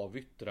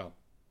 avyttra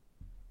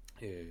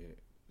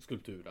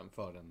skulpturen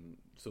för en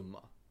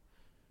summa.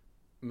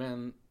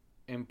 Men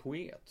en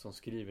poet som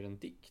skriver en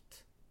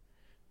dikt,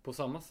 på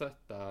samma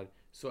sätt där,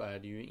 så är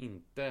det ju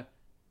inte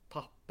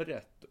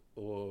pappret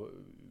och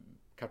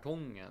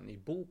kartongen i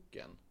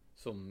boken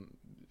som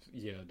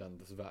ger den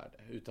dess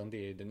värde, utan det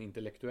är den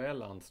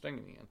intellektuella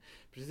ansträngningen.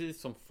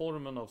 Precis som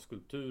formen av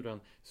skulpturen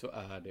så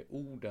är det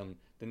orden,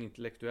 den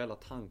intellektuella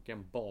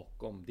tanken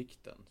bakom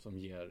dikten som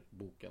ger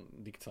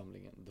boken,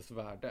 diktsamlingen, dess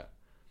värde.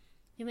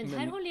 Ja, men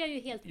här håller jag ju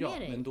helt med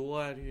dig. Ja, men då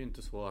är det ju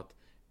inte så att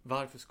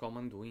varför ska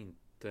man då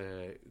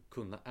inte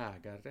kunna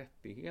äga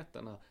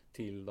rättigheterna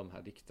till de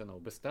här dikterna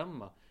och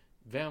bestämma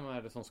vem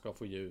är det som ska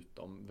få ge ut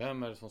dem?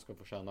 Vem är det som ska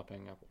få tjäna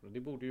pengar på det? Det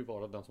borde ju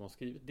vara den som har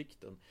skrivit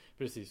dikten.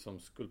 Precis som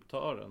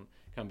skulptören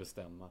kan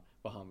bestämma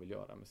vad han vill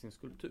göra med sin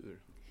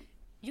skulptur.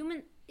 Jo,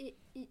 men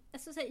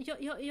alltså,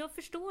 jag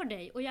förstår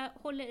dig och jag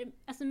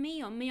håller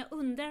med om, men jag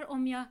undrar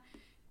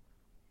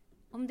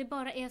om det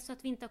bara är så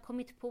att vi inte har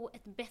kommit på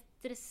ett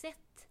bättre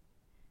sätt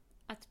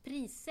att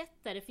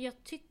prissätta det. För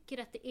jag tycker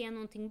att det är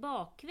någonting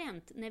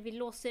bakvänt när vi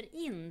låser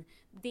in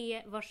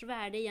det vars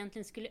värde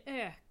egentligen skulle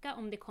öka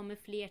om det kommer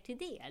fler till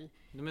del.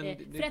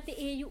 För att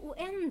det är ju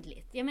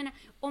oändligt. Jag menar,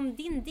 om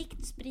din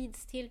dikt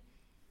sprids till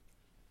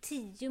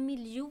 10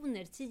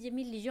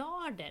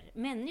 miljarder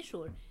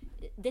människor,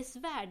 dess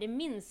värde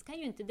minskar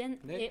ju inte.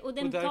 Och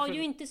den tar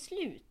ju inte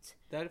slut.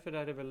 Därför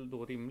är det väl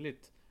då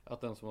rimligt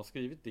att den som har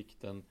skrivit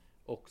dikten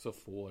också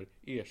får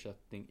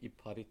ersättning i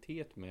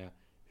paritet med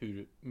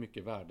hur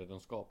mycket värde den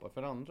skapar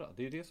för andra.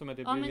 Det är det som är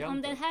det briljanta. Men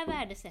om det här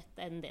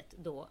värdesättandet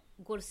då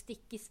går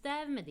stick i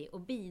stäv med det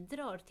och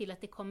bidrar till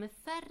att det kommer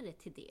färre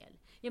till del.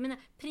 Jag menar,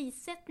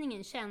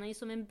 prissättningen tjänar ju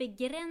som en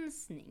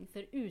begränsning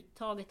för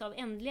uttaget av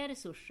ändliga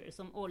resurser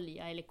som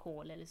olja eller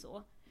kol eller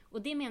så.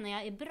 Och det menar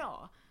jag är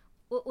bra.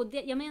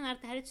 Jag menar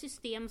att det här är ett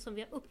system som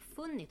vi har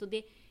uppfunnit och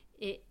det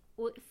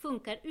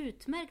funkar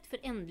utmärkt för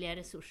ändliga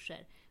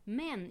resurser.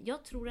 Men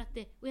jag tror att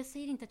och jag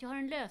säger inte att jag har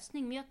en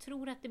lösning, men jag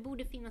tror att det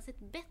borde finnas ett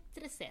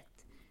bättre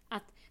sätt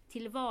att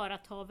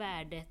tillvarata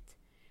värdet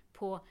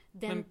på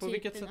den typen av... Men på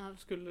vilket sätt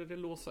skulle det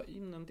låsa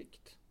in en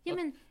dikt? Ja,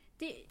 men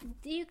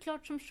det är ju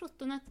klart som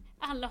 17 att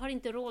alla har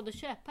inte råd att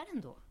köpa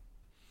den då.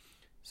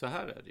 Så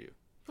här är det ju.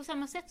 På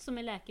samma sätt som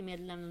med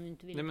läkemedel om du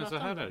inte vill prata om det. Nej, men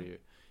så här är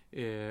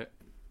det ju.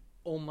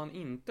 Om man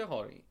inte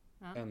har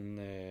en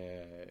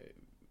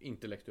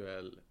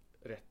intellektuell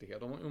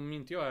rättighet, om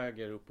inte jag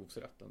äger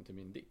upphovsrätten till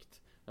min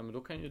dikt, men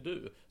då kan ju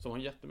du som har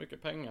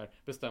jättemycket pengar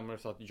bestämma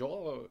så att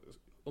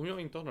om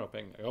jag inte har några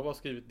pengar, jag har bara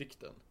skrivit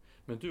dikten,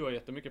 men du har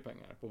jättemycket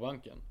pengar på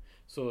banken,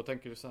 så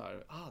tänker du så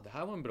här: det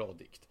här var en bra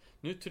dikt,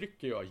 nu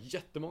trycker jag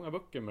jättemånga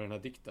böcker med den här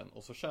dikten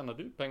och så tjänar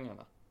du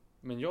pengarna.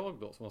 Men jag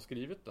då som har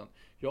skrivit den,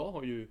 jag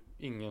har ju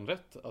ingen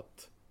rätt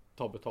att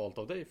ta betalt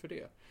av dig för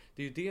det.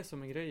 Det är ju det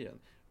som är grejen.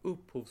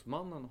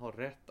 Upphovsmannen har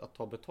rätt att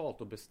ta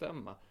betalt och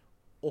bestämma.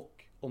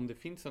 Och om det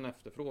finns en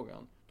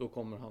efterfrågan, då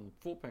kommer han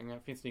få pengar.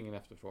 Finns det ingen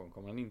efterfrågan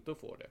kommer han inte att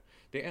få det.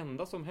 Det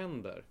enda som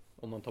händer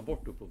om man tar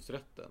bort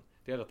upphovsrätten,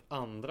 det är att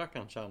andra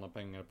kan tjäna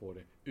pengar på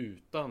det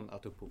utan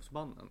att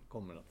upphovsmannen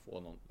kommer att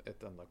få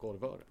ett enda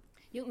korvöre.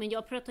 Jo, men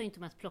jag pratar ju inte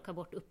om att plocka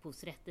bort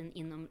upphovsrätten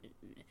inom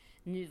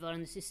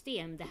nuvarande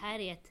system. Det här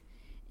är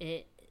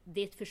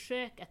det är ett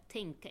försök att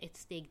tänka ett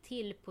steg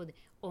till på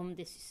om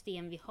det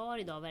system vi har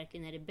idag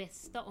verkligen är det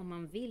bästa, om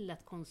man vill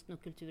att konsten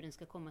och kulturen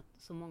ska komma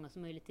så många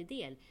som möjligt till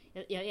del.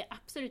 Jag är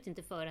absolut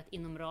inte för att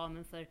inom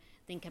ramen för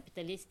den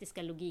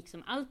kapitalistiska logik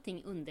som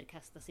allting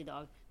underkastas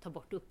idag ta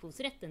bort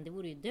upphovsrätten. Det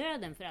vore ju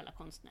döden för alla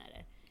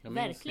konstnärer.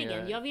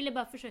 Verkligen. Jag ville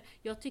bara försöka.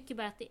 Jag tycker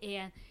bara att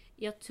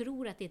jag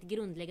tror att det är ett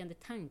grundläggande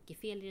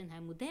tankefel i den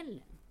här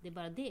modellen. Det är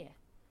bara det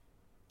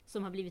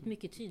som har blivit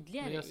mycket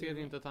tydligare. Men jag ser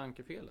inte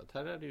tankefelet.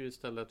 Här är det ju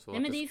istället så.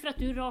 Nej, men det är ju för att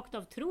du rakt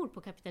av tror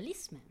på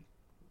kapitalismen.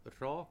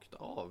 Rakt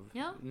av?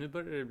 Ja. Nu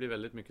börjar det bli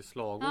väldigt mycket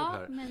slagord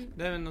här. Nej,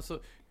 men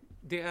alltså,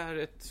 det är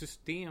ett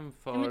system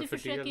för men du fördelning.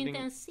 försöker inte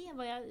ens se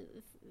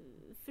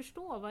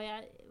förstå vad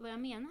jag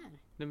menar.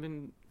 Nej,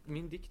 men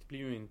min dikt blir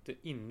ju inte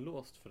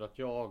inlåst för att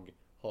jag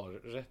har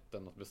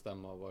rätten att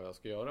bestämma vad jag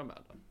ska göra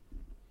med den.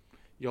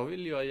 Jag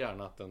vill ju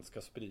gärna att den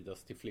ska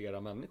spridas till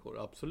flera människor,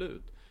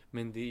 absolut.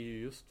 Men det är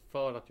ju just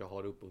för att jag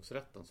har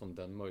upphovsrätten som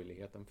den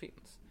möjligheten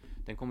finns.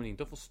 Den kommer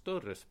inte att få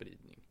större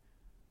spridning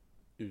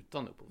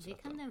utan upphovsrätten.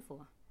 Det kan den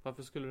få.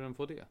 Varför skulle den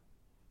få det?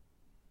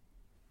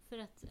 För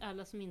att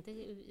alla som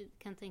inte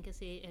kan tänka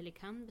sig eller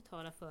kan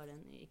betala för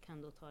den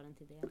kan då ta den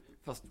till det.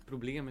 Fast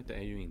problemet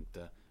är ju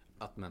inte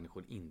att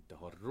människor inte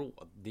har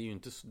råd. Det är ju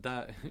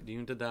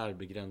inte där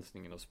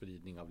begränsningen av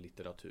spridning av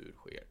litteratur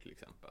sker till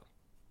exempel.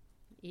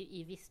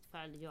 I visst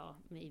fall ja,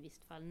 men i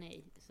visst fall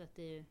nej. Så att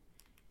det,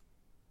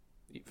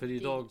 för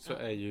idag så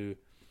är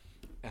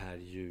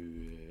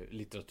ju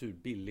litteratur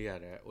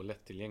billigare och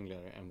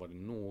lättillgängligare än vad det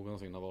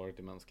någonsin har varit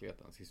i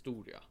mänsklighetens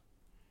historia.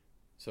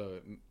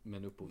 Så,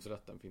 men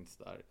upphovsrätten finns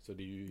där. Så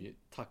det är ju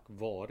tack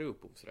vare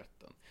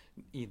upphovsrätten.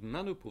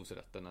 Innan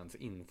upphovsrätten ens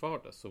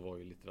infördes så var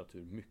ju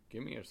litteratur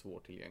mycket mer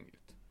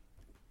svårtillgängligt.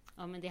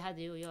 Ja, men det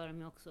hade ju att göra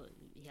med också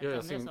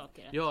helt andra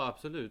saker. Ja,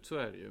 absolut, så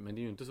är det ju. Men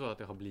det är ju inte så att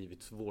det har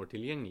blivit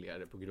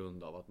svårtillgängligare på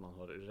grund av att man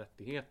har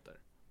rättigheter.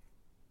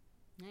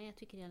 Nej, jag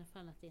tycker i alla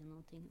fall att det är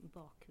någonting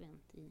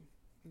bakvänt i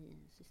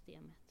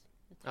systemet.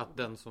 Att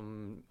den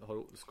som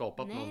har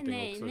skapat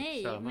någonting också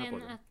tjänar på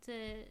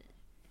det.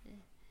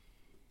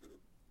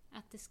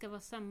 Att det ska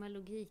vara samma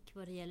logik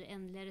vad det gäller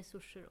ändliga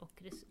resurser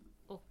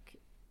och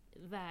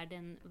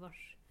värden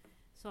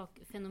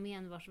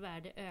fenomen vars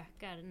värde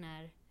ökar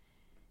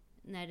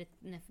när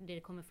det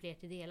kommer fler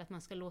till del. Att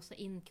man ska låsa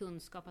in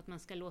kunskap, att man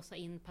ska låsa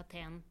in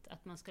patent,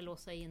 att man ska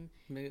låsa in...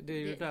 Men det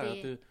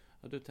är ju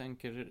att du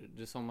tänker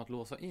det som att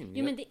låsa in.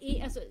 Jo, men det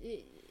är alltså...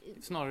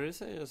 Snarare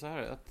säger så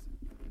här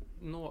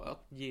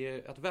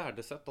att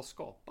värdesätta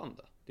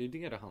skapande. Det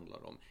är det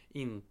handlar om.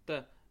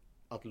 Inte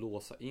att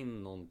låsa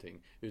in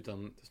någonting,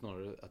 utan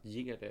snarare att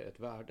ge det ett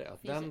värde.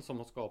 Att den som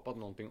har skapat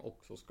någonting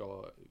också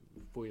ska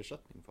få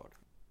ersättning för det.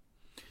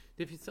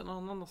 Det finns en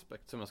annan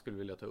aspekt som jag skulle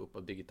vilja ta upp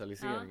av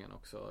digitaliseringen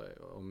också,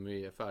 om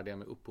vi är färdiga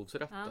med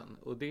upphovsrätten.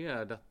 Och det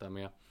är detta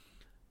med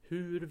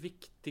hur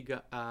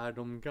viktiga är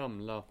de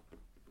gamla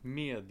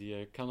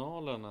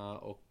mediekanalerna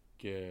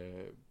och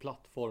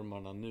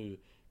plattformarna nu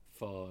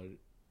för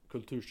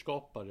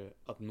kulturskapare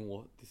att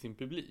nå till sin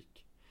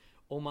publik.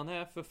 Om man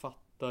är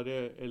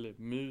författare eller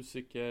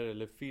musiker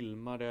eller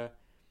filmare,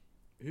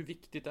 hur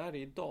viktigt är det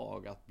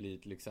idag att bli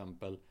till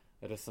exempel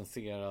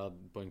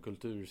recenserad på en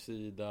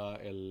kultursida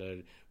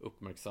eller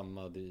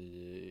uppmärksammad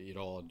i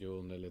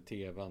radion eller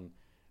tvn?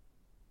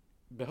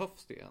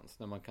 Behövs det ens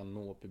när man kan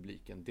nå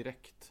publiken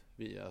direkt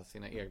via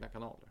sina egna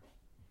kanaler?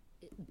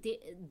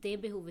 Det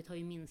behovet har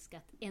ju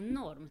minskat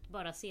enormt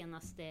bara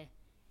senaste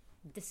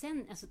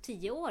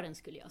 10 åren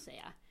skulle jag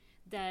säga.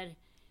 Där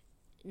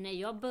när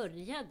jag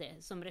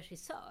började som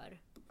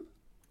regissör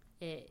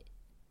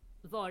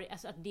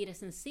att bli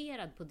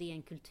recenserad på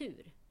DN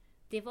Kultur,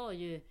 det var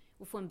ju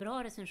att få en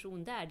bra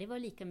recension där, det var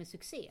lika med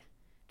succé.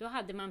 Då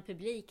hade man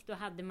publik, då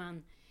hade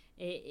man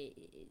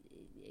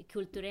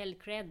kulturell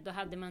cred, då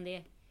hade man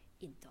det.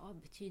 Idag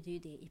betyder ju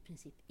det i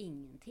princip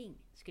ingenting,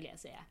 skulle jag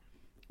säga.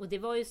 Och det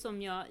var ju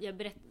som jag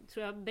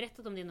tror jag har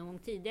berättat om det någon gång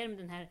tidigare, med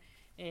den här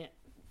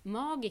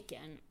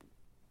magikern,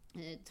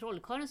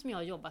 trollkarlen som jag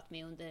har jobbat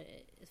med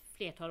under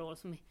flertal år,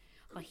 som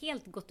har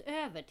helt gått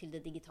över till det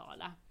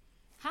digitala.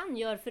 Han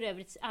gör för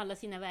övrigt alla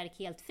sina verk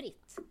helt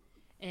fritt.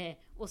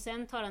 Och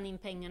sen tar han in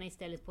pengarna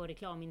istället på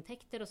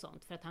reklamintäkter och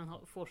sånt, för att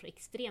han får så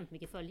extremt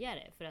mycket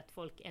följare, för att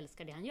folk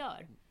älskar det han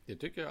gör. Det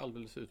tycker jag är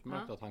alldeles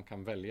utmärkt att han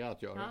kan välja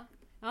att göra.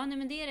 Ja, nej,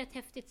 men det är ett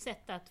häftigt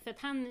sätt för att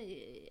han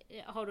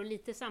har då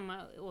lite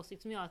samma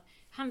åsikt som jag. Att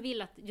han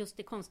vill att just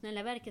det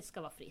konstnärliga verket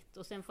ska vara fritt,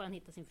 och sen får han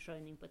hitta sin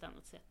försörjning på ett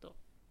annat sätt då.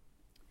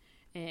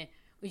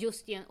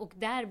 Och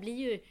där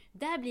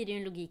blir det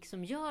en logik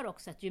som gör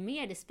också att ju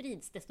mer det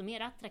sprids, desto mer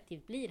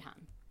attraktivt blir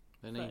han.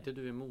 Men är inte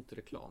du emot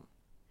reklam?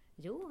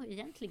 Jo,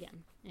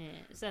 egentligen.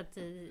 Så att,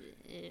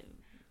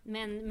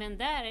 men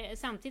där,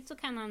 samtidigt så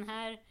kan han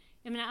här,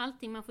 jag menar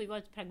allting, man får ju vara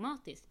lite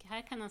pragmatisk.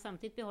 Här kan han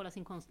samtidigt behålla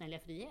sin konstnärliga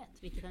frihet,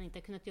 vilket han inte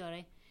har kunnat göra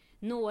i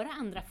några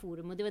andra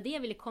forum. Och det var det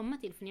jag ville komma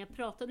till, för när jag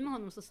pratade med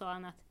honom så sa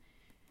han att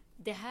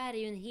det här är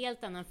ju en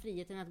helt annan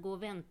frihet än att gå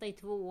och vänta i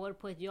 2 år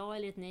på ett ja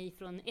eller ett nej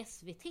från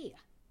SVT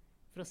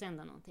för att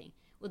sända någonting.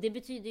 Och det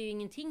betyder ju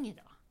ingenting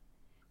idag.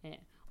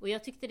 Och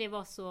jag tyckte det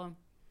var så...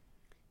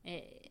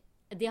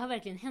 det har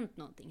verkligen hänt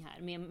någonting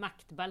här med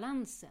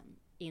maktbalansen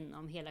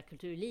inom hela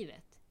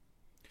kulturlivet.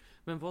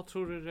 Men vad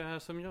tror du det är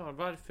som gör?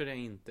 Varför är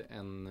inte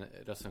en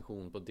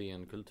recension på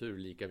DN Kultur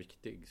lika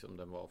viktig som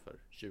den var för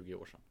 20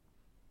 år sedan?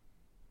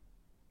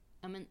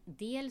 Ja, men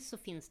dels så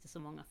finns det så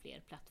många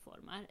fler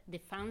plattformar. Det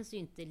fanns ju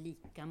inte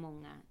lika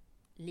många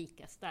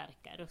lika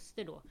starka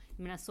röster då. Jag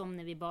menar, som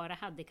när vi bara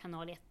hade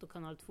kanal 1 och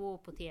kanal 2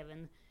 på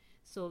tvn,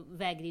 så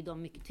vägde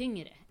de mycket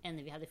tyngre än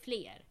när vi hade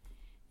fler.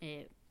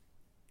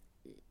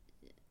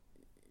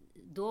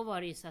 Då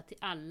var det ju så att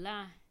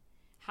alla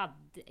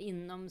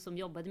som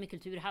jobbade med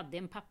kultur hade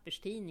en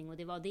papperstidning, och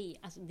det var det.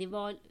 Alltså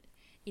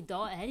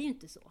idag är det ju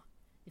inte så.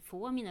 Det är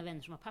få av mina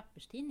vänner som har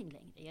papperstidning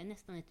längre. Jag är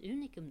nästan ett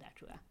unikum där,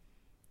 tror jag,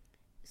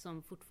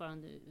 som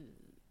fortfarande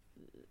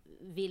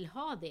vill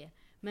ha det.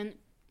 Men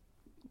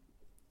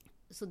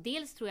så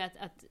dels tror jag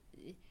att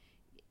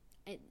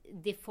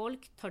det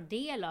folk tar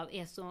del av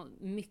är så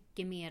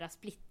mycket mera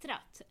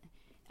splittrat.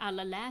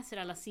 Alla läser,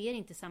 alla ser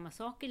inte samma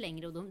saker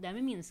längre och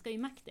därmed minskar ju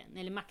makten.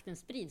 Eller makten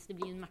sprids, det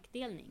blir en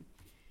maktdelning.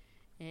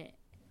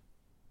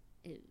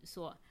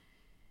 Så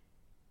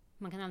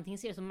man kan antingen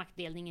se det som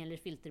maktdelning eller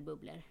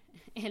filterbubblor.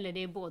 Eller det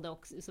är båda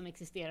också som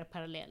existerar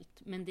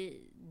parallellt. Men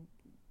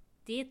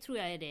det tror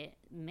jag är det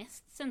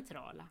mest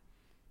centrala.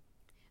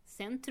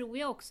 Sen tror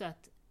jag också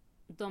att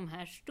de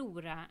här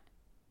stora,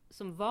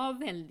 som var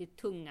väldigt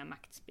tunga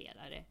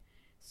maktspelare,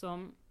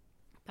 som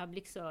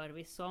public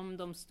service, som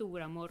de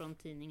stora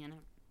morgontidningarna,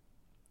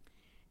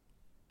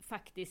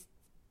 faktiskt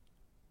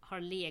har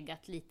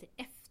legat lite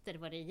efter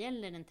vad det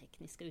gäller den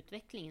tekniska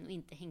utvecklingen och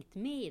inte hängt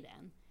med i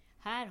den.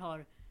 Här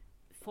har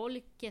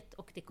folket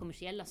och det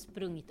kommersiella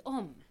sprungit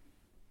om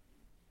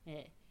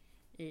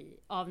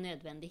av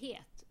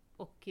nödvändighet.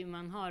 Och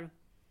man har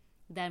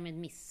därmed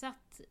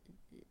missat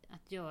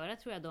att göra,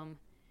 tror jag,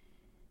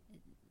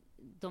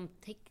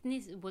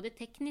 både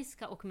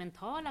tekniska och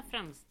mentala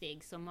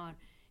framsteg som har,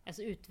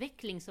 alltså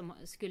utveckling som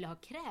skulle ha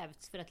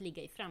krävts för att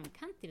ligga i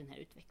framkant i den här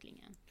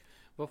utvecklingen.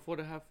 Vad får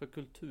det här för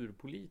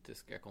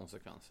kulturpolitiska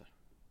konsekvenser?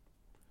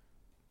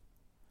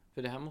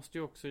 För det här måste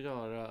ju också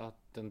göra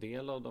att en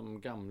del av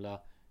de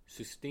gamla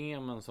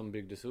systemen som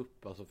byggdes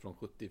upp, alltså från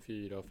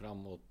 74 och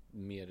framåt,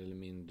 mer eller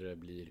mindre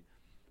blir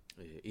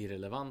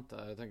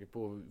irrelevanta. Jag tänker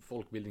på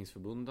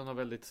folkbildningsförbunden har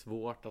väldigt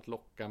svårt att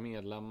locka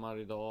medlemmar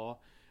idag,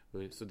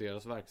 så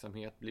deras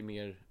verksamhet blir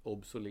mer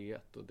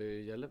obsolet, och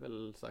det gäller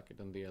väl säkert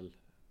en del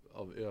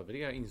av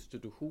övriga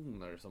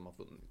institutioner som har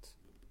funnits.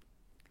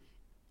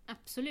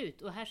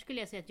 Absolut, och här skulle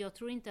jag säga att jag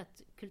tror inte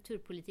att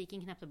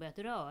kulturpolitiken knappt har börjat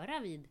röra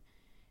vid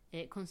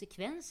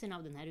konsekvenserna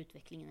av den här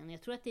utvecklingen.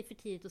 Jag tror att det är för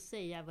tidigt att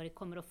säga vad det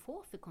kommer att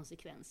få för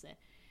konsekvenser.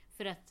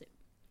 För att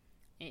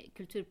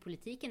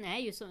kulturpolitiken är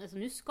ju så, alltså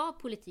nu ska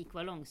politik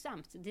vara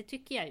långsamt, det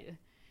tycker jag ju.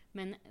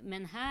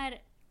 Men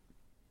här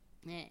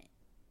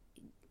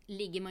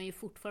ligger man ju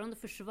fortfarande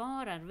och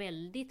försvarar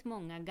väldigt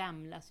många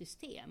gamla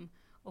system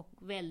och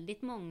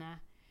väldigt många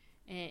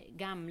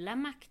gamla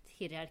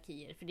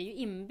makthierarkier. För det är ju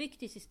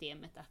inbyggt i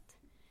systemet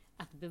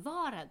att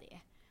bevara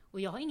det. Och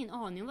jag har ingen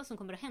aning om vad som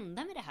kommer att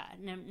hända med det här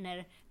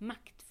när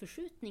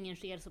maktförskjutningen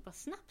sker så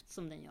pass snabbt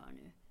som den gör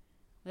nu.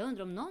 Och jag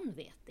undrar om någon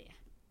vet det.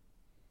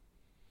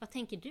 Vad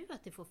tänker du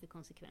att det får för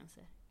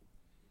konsekvenser?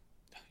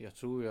 Jag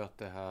tror ju att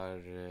det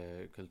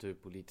här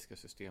kulturpolitiska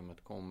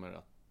systemet kommer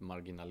att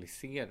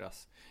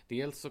marginaliseras.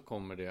 Dels så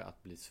kommer det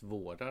att bli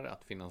svårare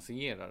att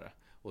finansiera det,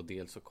 och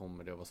dels så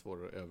kommer det att vara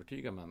svårare att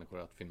övertyga människor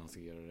att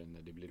finansiera det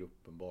när det blir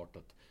uppenbart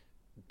att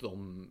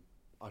de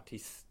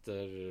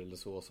artister eller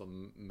så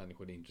som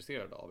människor är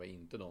intresserade av är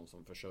inte de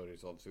som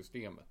försörjs av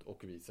systemet,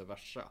 och vice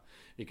versa.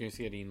 Vi kan ju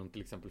se det inom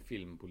till exempel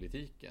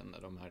filmpolitiken,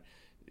 när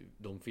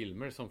de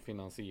filmer som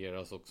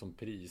finansieras och som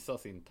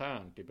prisas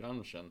internt i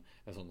branschen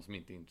är sådana som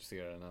inte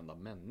intresserar en enda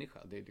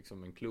människa. Det är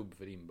liksom en klubb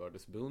för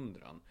inbördes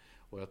beundran.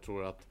 Och jag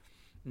tror att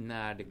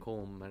när det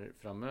kommer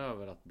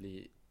framöver att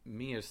bli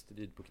mer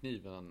strid på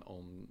kniven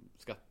om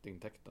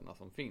skatteintäkterna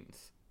som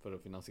finns för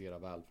att finansiera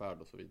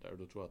välfärd och så vidare,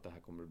 då tror jag att det här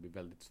kommer att bli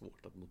väldigt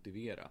svårt att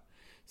motivera.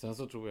 Sen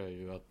så tror jag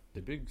ju att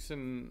det byggs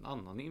en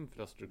annan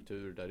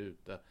infrastruktur där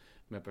ute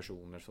med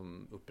personer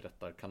som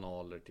upprättar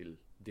kanaler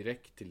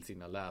direkt till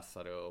sina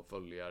läsare och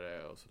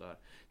följare och sådär.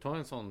 Ta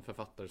en sån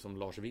författare som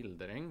Lars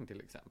Wildereng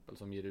till exempel,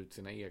 som ger ut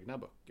sina egna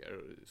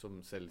böcker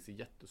som säljs i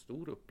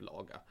jättestor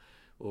upplaga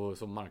och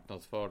som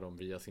marknadsför dem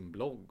via sin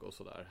blogg och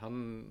sådär.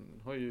 Han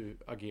har ju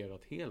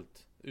agerat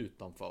helt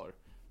utanför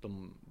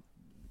de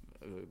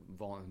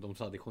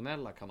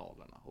traditionella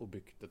kanalerna och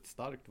byggt ett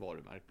starkt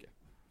varumärke.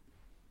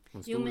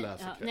 En stor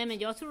läsekrets. Men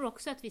jag tror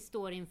också att vi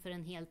står inför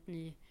en helt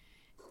ny,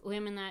 och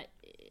jag menar,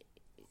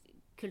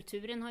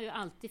 kulturen har ju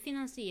alltid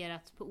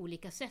finansierats på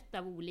olika sätt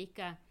av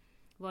olika,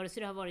 vare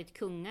sig det har varit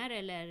kungar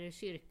eller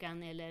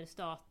kyrkan eller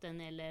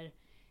staten eller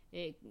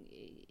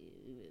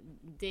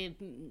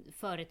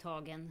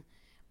företagen.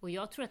 Och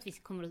jag tror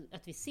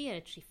att vi ser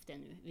ett skifte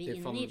nu. Vi är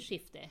inne i ett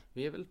skifte.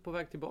 Vi är väl på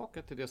väg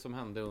tillbaka till det som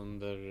hände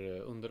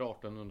under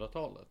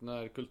 1800-talet.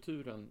 När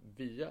kulturen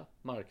via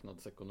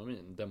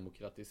marknadsekonomin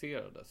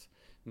demokratiserades.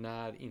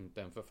 När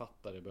inte en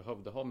författare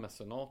behövde ha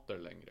mecenater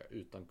längre,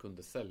 utan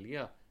kunde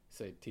sälja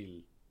sig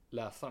till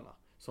läsarna.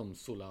 Som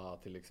Zola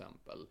till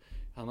exempel.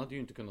 Han hade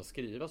ju inte kunnat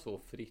skriva så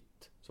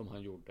fritt som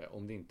han gjorde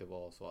om det inte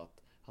var så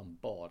att han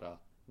bara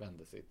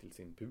vände sig till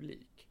sin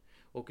publik.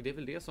 Och det är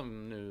väl det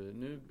som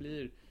nu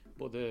blir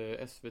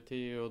både SVT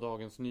och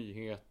Dagens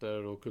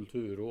Nyheter och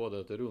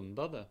Kulturrådet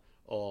rundade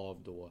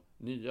av då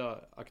nya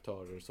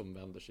aktörer som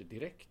vänder sig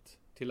direkt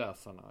till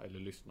läsarna eller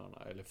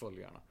lyssnarna eller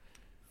följarna.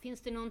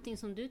 Finns det någonting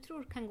som du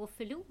tror kan gå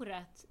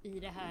förlorat i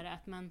det här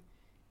att man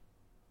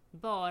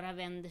bara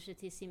vänder sig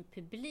till sin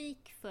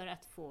publik för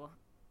att få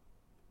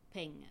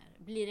pengar?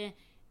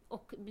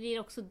 Blir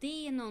också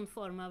det någon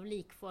form av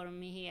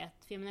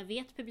likformighet? För jag menar,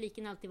 vet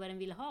publiken alltid vad den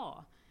vill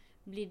ha?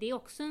 Blir det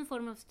också en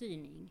form av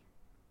styrning?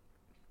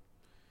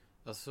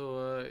 Alltså,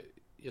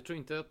 jag tror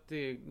inte att det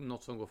är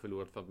något som går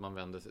förlorat för att man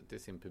vänder sig till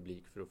sin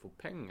publik för att få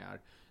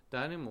pengar.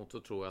 Däremot så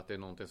tror jag att det är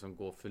något som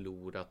går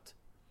förlorat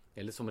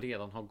eller som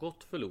redan har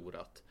gått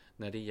förlorat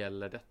när det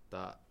gäller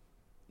detta,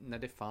 när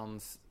det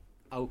fanns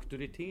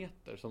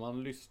auktoriteter som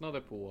man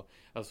lyssnade på,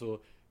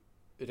 alltså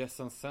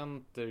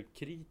recensenter,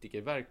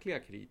 kritiker, verkliga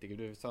kritiker,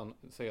 det vill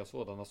säga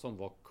sådana som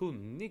var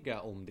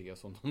kunniga om det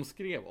som de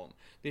skrev om.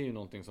 Det är ju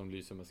någonting som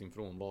lyser med sin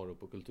frånvaro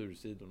på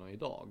kultursidorna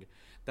idag.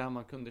 Där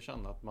man kunde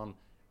känna att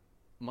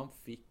man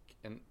fick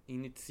en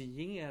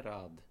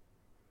initierad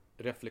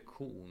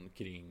reflektion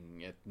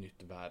kring ett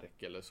nytt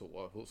verk eller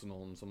så hos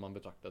någon som man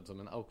betraktade som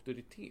en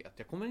auktoritet.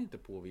 Jag kommer inte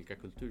på vilka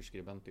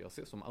kulturskribenter jag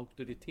ser som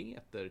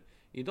auktoriteter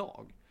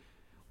idag.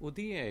 Och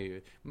det är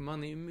ju,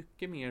 man är ju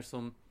mycket mer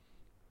som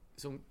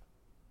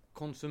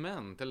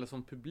konsument eller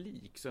som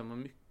publik, så är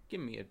man mycket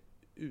mer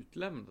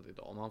utlämnad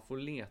idag. Man får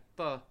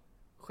leta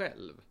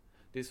själv.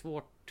 Det är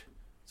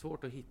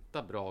svårt att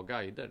hitta bra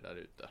guider där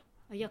ute.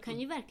 Jag kan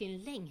ju verkligen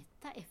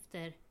längta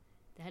efter,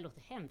 det här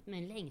låter hemskt,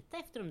 men längta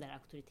efter de där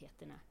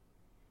auktoriteterna.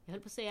 Jag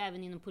höll på att säga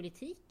även inom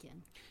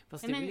politiken.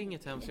 Fast det är väl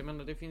inget hemskt. Jag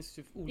menar, det finns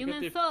ju olika...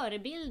 Jo, men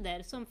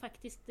förebilder som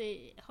faktiskt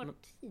har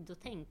tid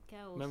att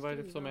tänka och men vad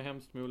är det som är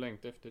hemskt med att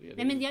längta efter det?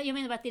 Nej, men jag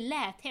menar bara att det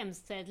lät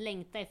hemskt att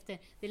längta efter...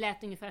 Det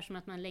lät ungefär som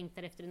att man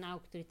längtar efter en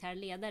auktoritär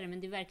ledare,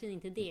 men det är verkligen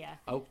inte det.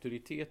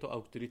 Auktoritet och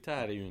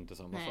auktoritär är ju inte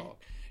samma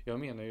sak. Jag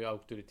menar ju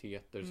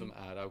auktoriteter som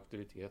är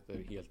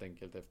auktoriteter helt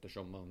enkelt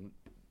eftersom man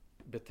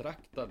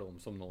betraktar dem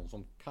som någon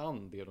som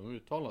kan det de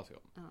uttalar sig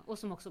om. Ja, och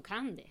som också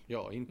kan det.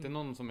 Ja, inte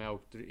någon som är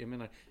auktoritet. Jag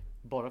menar,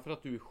 bara för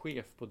att du är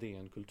chef på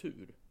DN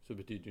Kultur så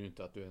betyder det ju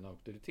inte att du är en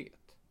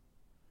auktoritet.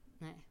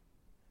 Nej.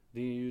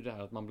 Det är ju det här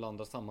att man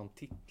blandar samman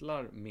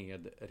titlar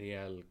med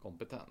reell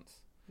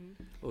kompetens.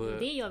 Och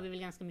det gör vi väl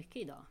ganska mycket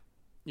idag.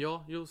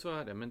 Ja, jo så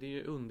är det. Men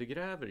det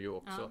undergräver ju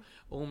också.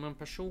 Ja. Om en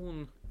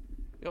person...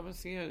 Jag vill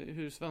se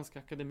hur Svenska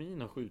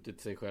Akademin har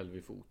skjutit sig själv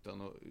i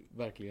foten och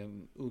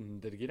verkligen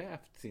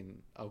undergrävt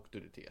sin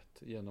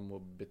auktoritet genom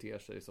att bete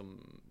sig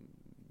som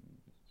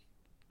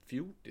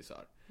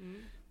fjortisar.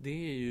 Det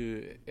är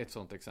ju ett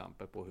sånt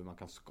exempel på hur man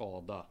kan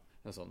skada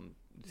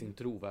sin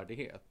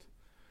trovärdighet.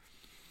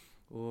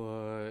 Och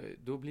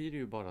då blir det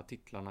ju bara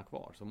titlarna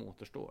kvar som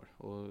återstår.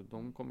 Och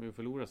de kommer ju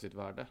förlora sitt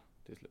värde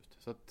till slut.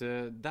 Så att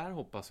där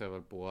hoppas jag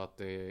väl på att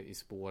det är i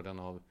spåren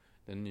av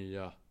det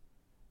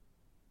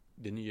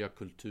nya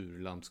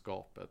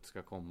kulturlandskapet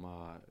ska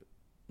komma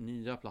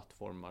nya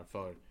plattformar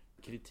för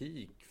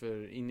kritik,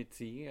 för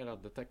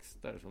initierade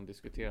texter som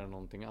diskuterar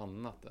någonting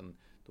annat än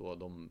då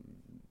de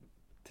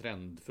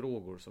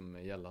trendfrågor som är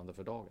gällande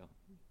för dagen.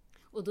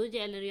 Och då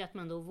gäller det ju att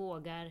man då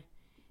vågar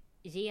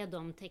ge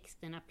de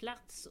texterna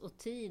plats och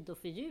tid och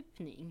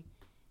fördjupning.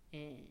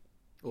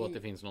 Och att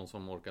det finns någon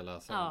som orkar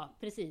läsa. Ja,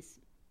 precis.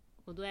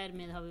 Och då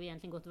har vi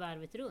egentligen gått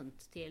varvet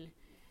runt till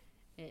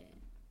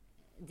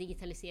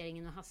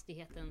digitaliseringen och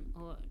hastigheten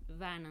och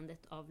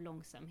värnandet av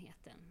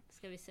långsamheten.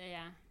 Ska vi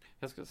säga?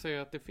 Jag ska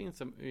säga att det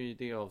finns i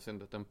det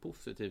avseendet en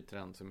positiv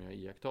trend som jag har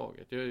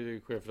iakttagit. Jag är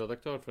ju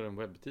chefredaktör för en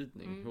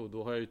webbtidning och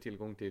då har jag ju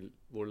tillgång till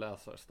vår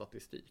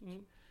läsarstatistik.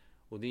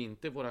 Och det är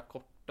inte våra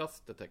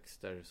kortaste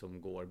texter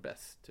som går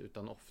bäst,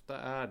 utan ofta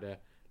är det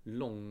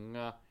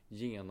långa,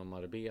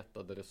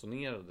 genomarbetade,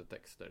 resonerade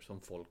texter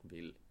som folk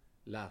vill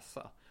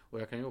läsa.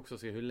 Och jag kan ju också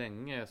se hur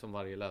länge som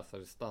varje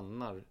läsare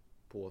stannar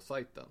på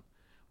sajten.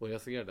 Och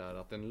jag ser där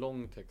att en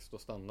lång text, då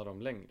stannar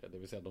de längre. Det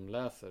vill säga de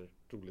läser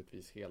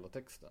troligtvis hela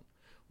texten.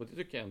 Och det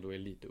tycker jag ändå är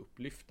lite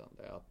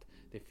upplyftande. Att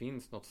det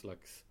finns något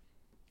slags,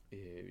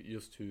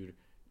 just hur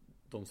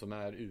de som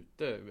är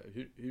ute,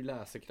 hur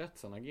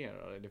läsekretsen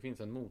agerar. Det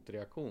finns en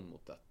motreaktion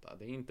mot detta.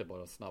 Det är inte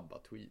bara snabba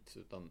tweets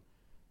utan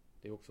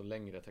det är också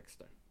längre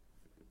texter.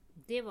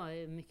 Det var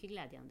ju mycket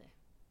glädjande.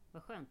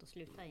 Vad skönt att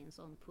sluta i en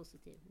sån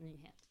positiv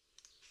nyhet.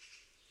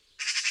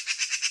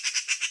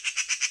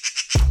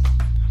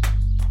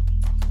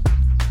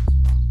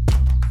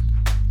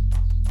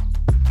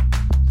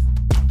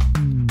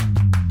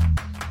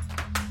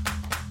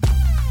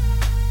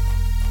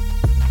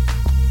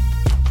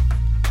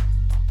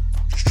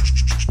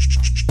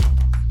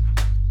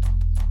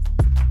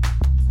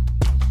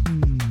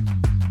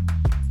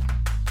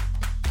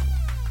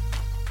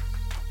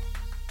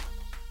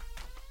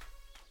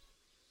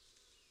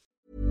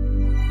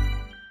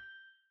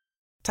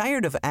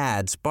 Tired of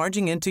ads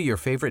barging into your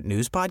favorite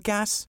news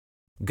podcasts?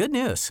 Good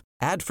news.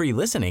 Ad-free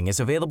listening is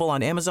available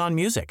on Amazon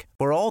Music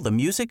for all the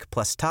music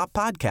plus top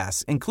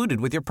podcasts included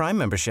with your Prime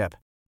membership.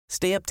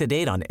 Stay up to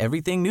date on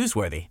everything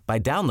newsworthy by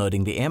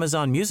downloading the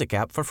Amazon Music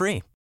app for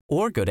free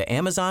or go to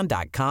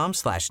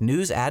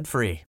amazon.com/news ad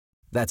free.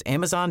 That's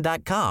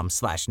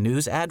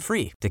amazon.com/news ad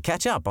free to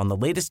catch up on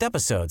the latest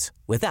episodes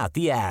without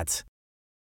the ads.